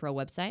IT Pro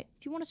website.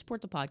 If you want to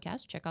support the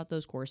podcast, check out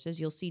those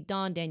courses. You'll see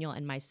Don, Daniel,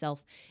 and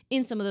myself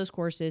in some of those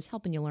courses,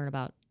 helping you learn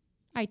about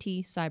IT,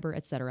 cyber,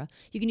 etc.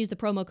 You can use the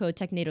promo code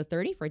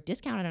Technado30 for a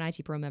discount on an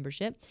IT Pro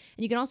membership.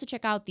 And you can also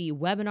check out the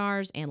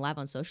webinars and live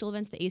on social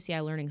events that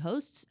ACI Learning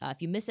hosts.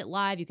 If you miss it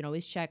live, you can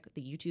always check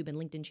the YouTube and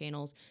LinkedIn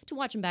channels to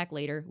watch them back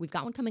later. We've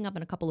got one coming up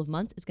in a couple of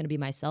months. It's going to be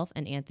myself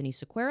and Anthony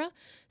Sequeira.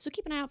 So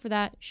keep an eye out for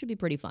that. Should be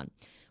pretty fun.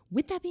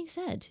 With that being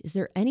said, is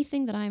there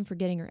anything that I am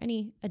forgetting or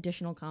any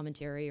additional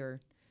commentary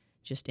or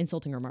just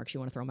insulting remarks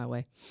you want to throw my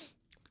way?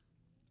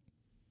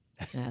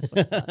 That's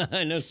what I thought.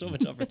 I know so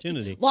much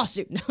opportunity.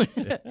 Lawsuit. No.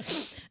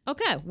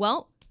 Okay,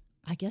 well,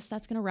 I guess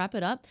that's going to wrap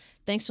it up.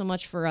 Thanks so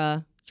much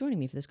for joining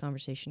me for this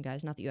conversation,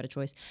 guys. Not that you had a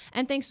choice.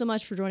 And thanks so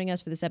much for joining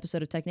us for this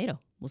episode of Technado.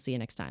 We'll see you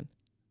next time.